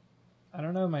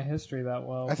don't know my history that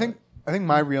well. I think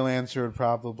my real answer would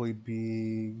probably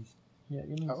be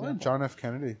John F.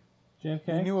 Kennedy.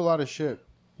 JFK? He knew a lot of shit.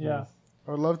 Yeah.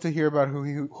 I would love to hear about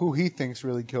who he thinks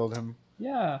really killed him.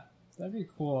 Yeah, that'd be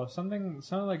cool. Something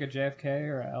like a JFK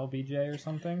or a LBJ or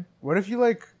something. What if you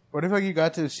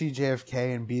got to see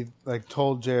JFK and be like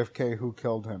told JFK who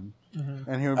killed him?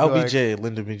 Mm-hmm. And he would be LBJ,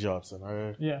 Lyndon B. Johnson,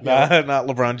 right? Yeah. Not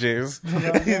LeBron James.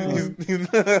 LeBron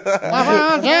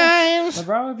James.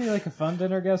 LeBron would be like a fun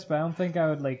dinner guest, but I don't think I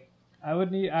would like.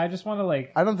 I just want to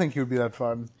like. I don't think he would be that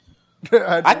fun.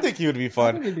 I think he would be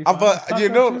fun. But you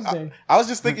know, I was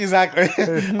just thinking exactly.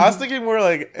 I was thinking more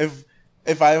like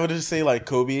if I would just say like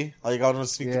Kobe, like I want to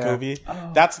speak to Kobe.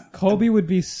 That's Kobe would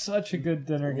be such a good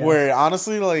dinner guest. Where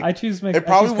honestly, like it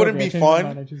probably wouldn't be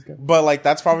fun, but like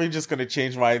that's probably just gonna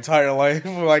change my entire life.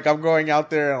 Like I'm going out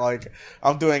there and like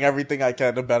I'm doing everything I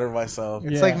can to better myself.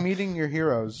 It's like meeting your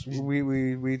heroes. We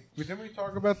didn't we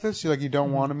talk about this? You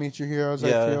don't want to meet your heroes.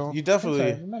 Yeah, I feel you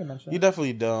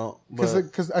definitely don't.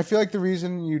 Because I feel like the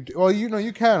reason you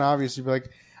can obviously, but like.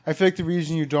 I feel like the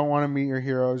reason you don't want to meet your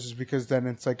heroes is because then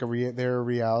it's like they're a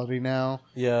reality now.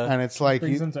 Yeah. And it's like... It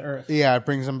brings them to Earth. Yeah, it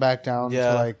brings them back down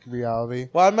to like reality.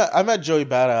 Well, I met Joey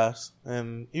Joey,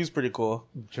 and he was pretty cool.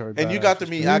 And you got to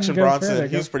meet Action Bronson.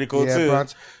 He was pretty cool too.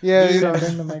 Bronson.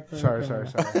 Sorry.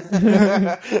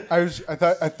 I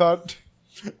thought,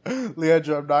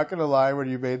 Leandro, I'm not going to lie, when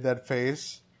you made that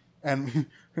face, and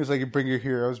He was like, "You bring your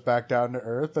heroes back down to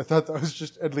earth." I thought that was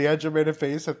just, and Leandro made a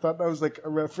face. I thought that was like a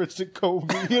reference to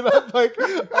Kobe, and I'm like,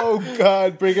 "Oh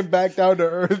God, bring him back down to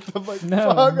earth." I'm like, no,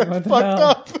 "Fuck, that's fucked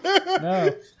up."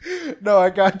 No, no, I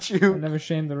got you. I never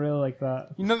shamed the real like that.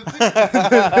 You know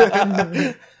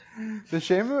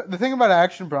the thing about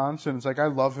Action Bronson is like I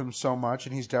love him so much,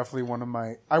 and he's definitely one of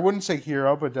my, I wouldn't say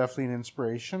hero, but definitely an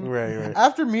inspiration. Right.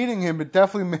 After meeting him, it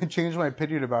definitely changed my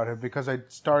opinion about him because I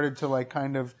started to like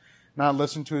kind of not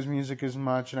listen to his music as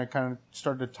much, and I kind of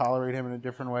started to tolerate him in a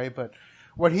different way. But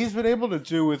what he's been able to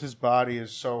do with his body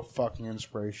is so fucking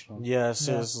inspirational. Yeah,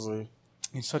 seriously.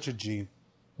 He's such a G.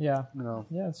 Yeah. You know?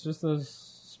 Yeah, it's just those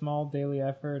small daily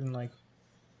effort and like...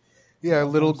 Yeah,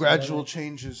 little gradual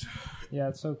changes. Yeah,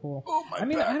 it's so cool. Oh my I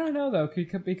mean, I don't know, though,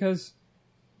 because,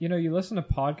 you know, you listen to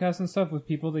podcasts and stuff with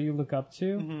people that you look up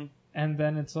to, and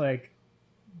then it's like,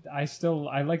 I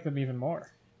like them even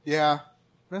more. Yeah,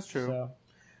 that's true. So...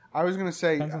 I was gonna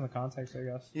say depends on the context, I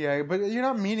guess. Yeah, but you're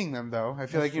not meeting them though. I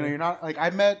feel like you know you're not like I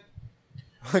met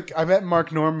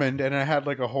Mark Normand and I had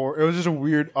like it was just a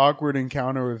weird awkward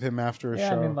encounter with him after a show.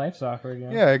 Yeah, I mean life's awkward.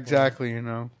 Yeah, exactly. You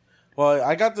know. Well,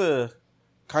 I got the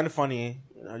kind of funny.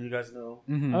 You guys know.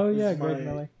 Mm-hmm. Oh yeah, great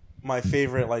Millie. My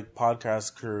favorite like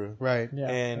podcast crew. Right. Yeah.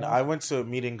 And I went to a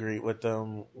meet and greet with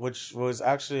them, which was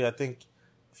actually I think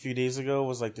a few days ago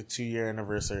was like the 2-year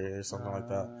anniversary or something like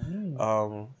that.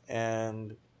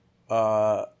 And.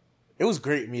 It was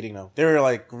great meeting them. They were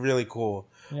like really cool.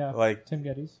 Yeah, like Tim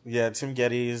Geddes. Yeah, Tim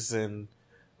Geddes, and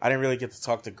I didn't really get to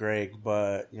talk to Greg,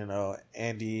 but you know,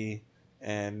 Andy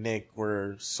and Nick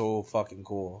were so fucking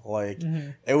cool. Like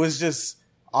it was just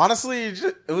honestly,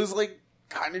 it was like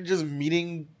kind of just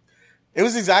meeting. It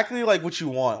was exactly like what you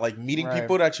want, like meeting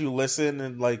people that you listen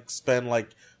and like spend like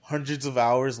hundreds of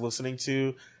hours listening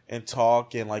to. And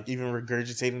talk and like even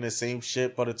regurgitating the same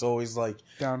shit, but it's always like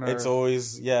it's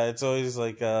always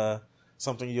like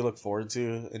something you look forward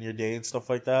to in your day and stuff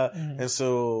like that. And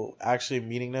so actually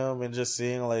meeting them and just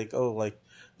seeing like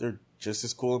they're just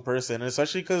as cool in person, and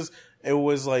especially because it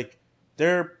was like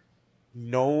they're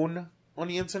known on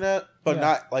the internet, but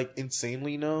not like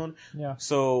insanely known. Yeah.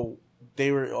 So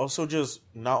they were also just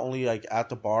not only like at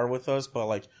the bar with us, but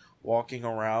like walking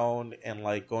around and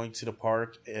like going to the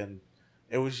park and.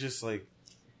 It was just like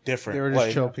different. They were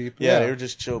just chill people. Yeah, they were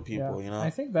just chill people. You know, I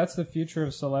think that's the future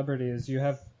of celebrity. Is you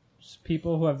have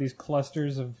people who have these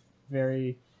clusters of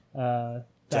very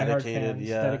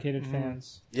dedicated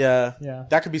fans. Yeah,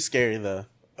 that could be scary though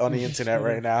on the internet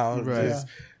right now. Right.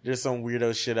 There's some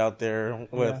weirdo shit out there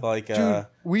with like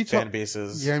fan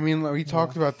bases. Yeah, I mean, we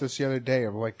talked about this the other day.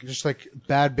 Of like, just like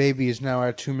Bad Baby is now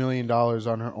at $2 million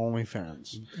on her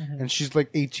OnlyFans, and she's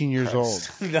like 18 years old.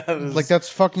 Like that's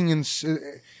fucking insane.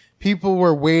 People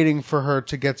were waiting for her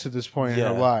to get to this point in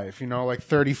her life. You know, like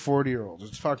 30, 40-year-olds.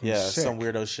 It's fucking sick. Some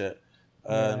weirdo shit.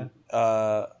 And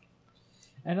a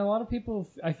lot of people,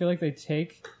 I feel like they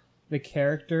take the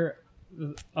character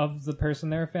of the person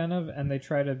they're a fan of and they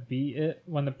try to be it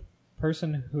when the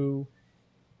person who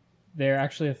they're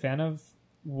actually a fan of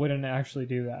wouldn't actually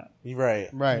do that. Right.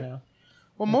 You know?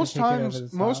 Well, most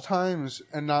times,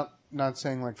 and not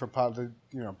saying like for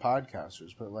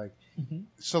podcasters, but like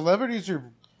celebrities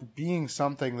are being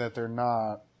something that they're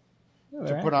not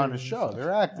to put on a show.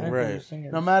 They're acting. Right.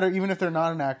 No matter, even if they're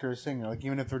not an actor or singer, like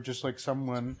even if they're just like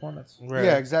someone. Performance. Right.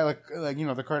 Yeah, exactly. Like you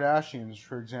know, the Kardashians,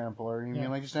 for example, or you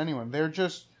mean like just anyone. They're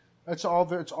just it's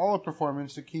all a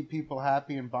performance to keep people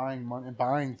happy and buying money and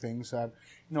buying things that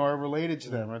you know are related to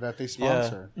them or that they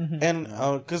sponsor. Yeah. And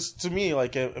because to me,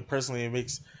 like personally,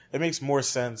 it makes more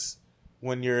sense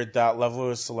when you're at that level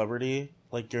of celebrity.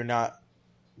 Like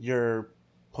you're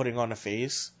putting on a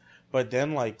face, but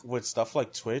then like with stuff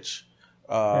like Twitch.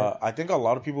 I think a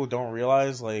lot of people don't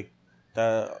realize like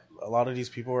that a lot of these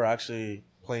people are actually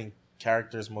playing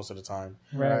characters most of the time.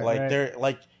 Right. They're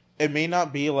like it may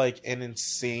not be like an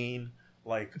insane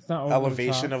like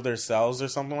elevation of their selves or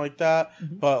something like that,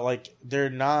 but like they're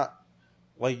not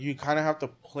like you kind of have to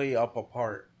play up a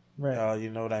part. Right.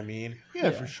 You know what I mean? Yeah,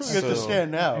 for sure. You have to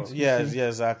stand out. Yeah,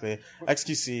 exactly.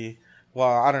 XQC. Well,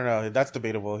 I don't know. That's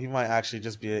debatable. He might actually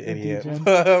just be an idiot,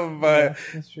 but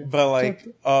that's true. But like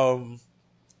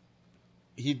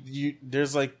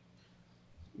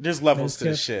there's levels to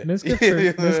this shit.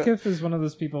 Mizkif is one of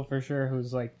those people for sure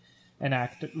who's like an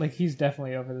actor. Like he's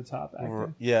definitely over the top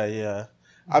actor. Yeah.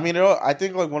 I mean, I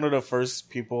think like one of the first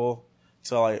people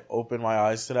to like open my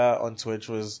eyes to that on Twitch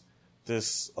was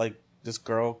this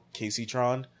girl Casey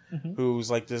Tron, who's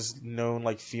like this known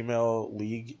like female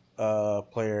league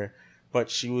player, but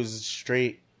she was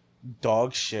straight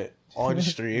dog shit on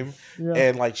stream,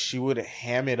 and like she would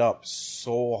ham it up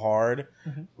so hard,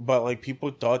 but like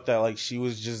people thought that like she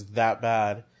was just that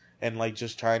bad and like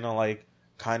just trying to like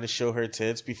kind of show her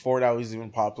tits before that was even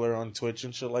popular on Twitch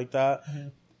and shit like that,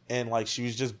 and like she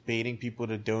was just baiting people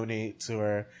to donate to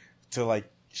her to like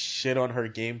shit on her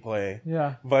gameplay.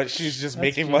 Yeah, but she's just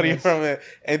making money from it,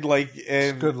 and like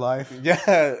and it's good life.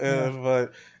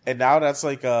 But. And now that's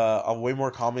like a way more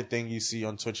common thing you see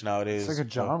on Twitch nowadays. It's like a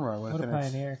genre. What a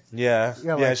pioneer. Yeah,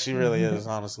 like, she really is,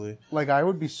 honestly. Like, I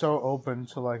would be so open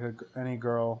to, like, any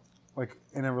girl, like,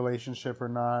 in a relationship or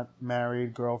not,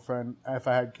 married, girlfriend, if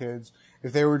I had kids,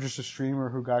 if they were just a streamer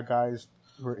who got guys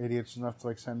who were idiots enough to,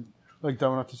 like,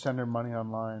 dumb enough to send their money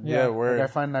online. Yeah, like, I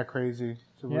find that crazy.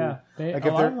 Yeah, like a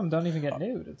lot of them don't even get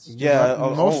nude.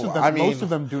 Most of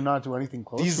them do not do anything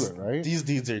close to it, right? These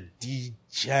dudes are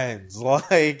degens.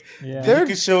 Like, you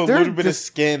can show a little bit of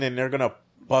skin and they're gonna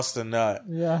bust a nut.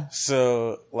 Yeah.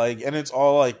 So, like, and it's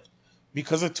all, like,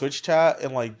 because of Twitch chat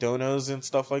and, like, donos and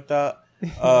stuff like that,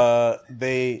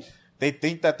 they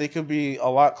think that they could be a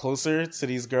lot closer to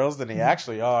these girls than they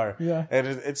actually are. Yeah. And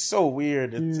it's so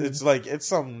weird. It's like, it's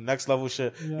some next level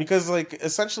shit. Yeah. Because, like,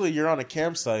 essentially you're on a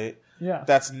campsite. Yeah.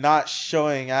 That's not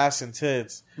showing ass and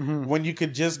tits when you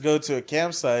could just go to a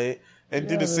campsite and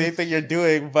do the same thing you're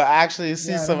doing, but actually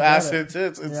see some ass and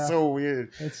tits. It's so weird.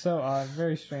 It's so odd.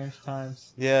 Very strange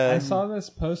times. Yeah. I saw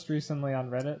this post recently on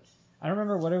Reddit. I don't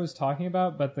remember what it was talking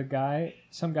about, but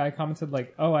some guy commented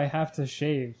like, "Oh, I have to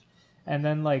shave," and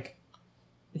then like,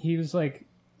 he was like,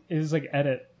 it was like,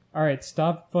 edit. All right,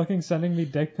 stop fucking sending me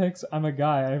dick pics. I'm a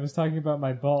guy. I was talking about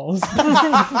my balls.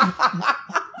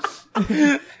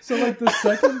 So, like, the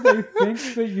second they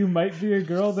think that you might be a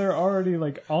girl, they're already,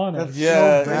 like, on it.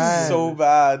 It's so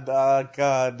bad.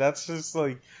 God, that's just,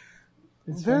 like...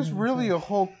 There's really a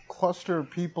whole cluster of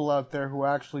people out there who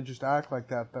actually just act like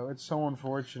that, though. It's so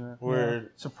unfortunate.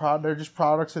 Weird. They're just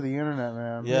products of the internet,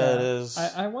 man. Yeah, it is.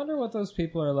 I wonder what those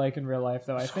people are like in real life,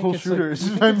 though. I think School it's shooters.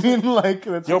 Like, I mean, like...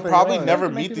 You'll probably never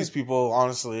meet these people,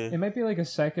 honestly. It might be, like,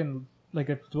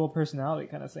 a dual personality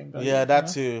kind of thing, though. Yeah, that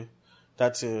too.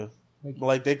 That too.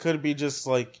 Like, they could be just,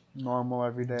 like... normal,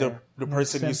 everyday. The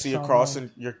person you see across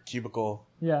in your cubicle.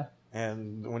 Yeah.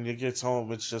 And when you get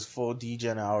home, it's just full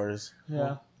degen hours.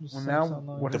 Yeah. Well,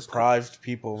 now, deprived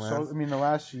people, man. So, I mean, the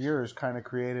last year has kind of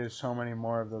created so many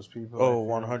more of those people. Oh,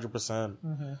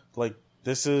 100%. Like,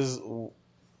 this is...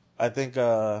 I think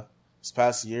this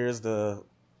past year is the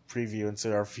preview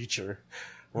into our future.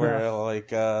 Where, like,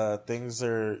 things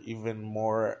are even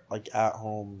more, like, at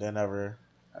home than ever.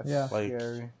 That's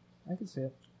scary. I can see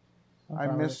it.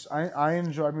 I've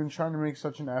been trying to make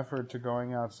such an effort to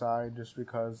going outside just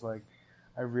because, like,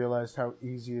 I realized how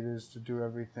easy it is to do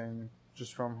everything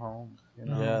just from home. You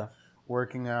know? Yeah.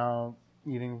 Working out,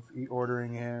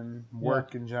 ordering in,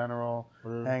 work in general,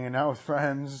 hanging out with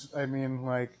friends. I mean,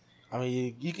 like...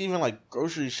 you can even, like,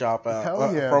 grocery shop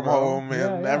from home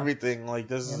and everything. Like,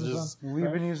 this is just...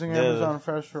 We've been using Amazon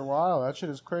Fresh for a while. That shit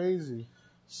is crazy.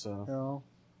 So... You know?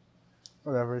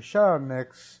 Whatever. Shout out,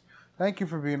 Nix. Thank you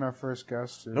for being our first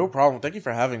guest, dude. No problem. Thank you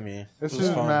for having me. This is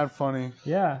mad funny.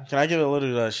 Yeah. Can I give a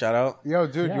little shout out? Yo,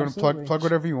 dude, you want to plug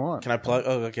whatever you want? Can I plug?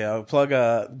 Oh, okay. I'll plug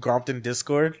Grompton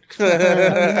Discord.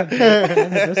 That'd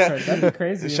be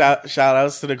crazy. Shout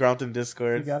outs to the Grompton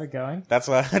Discord. You got it going. That's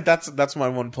my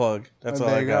one plug. That's all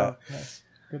I got. Nice.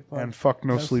 Good plug. And fuck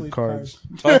no sleep cards.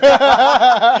 Wait,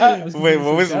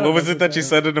 what was it that you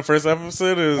said in the first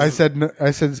episode? I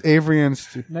said Avery and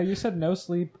Stu. No, you said no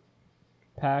sleep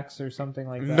packs or something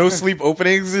like that. No sleep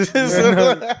openings. Shout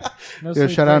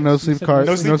out no sleep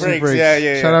cards. No sleep breaks.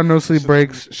 Yeah. Shout out no sleep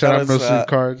breaks. Shout out no sleep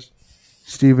cards.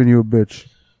 Steven, you a bitch.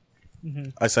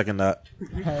 I second that.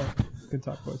 Good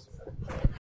talk, boys.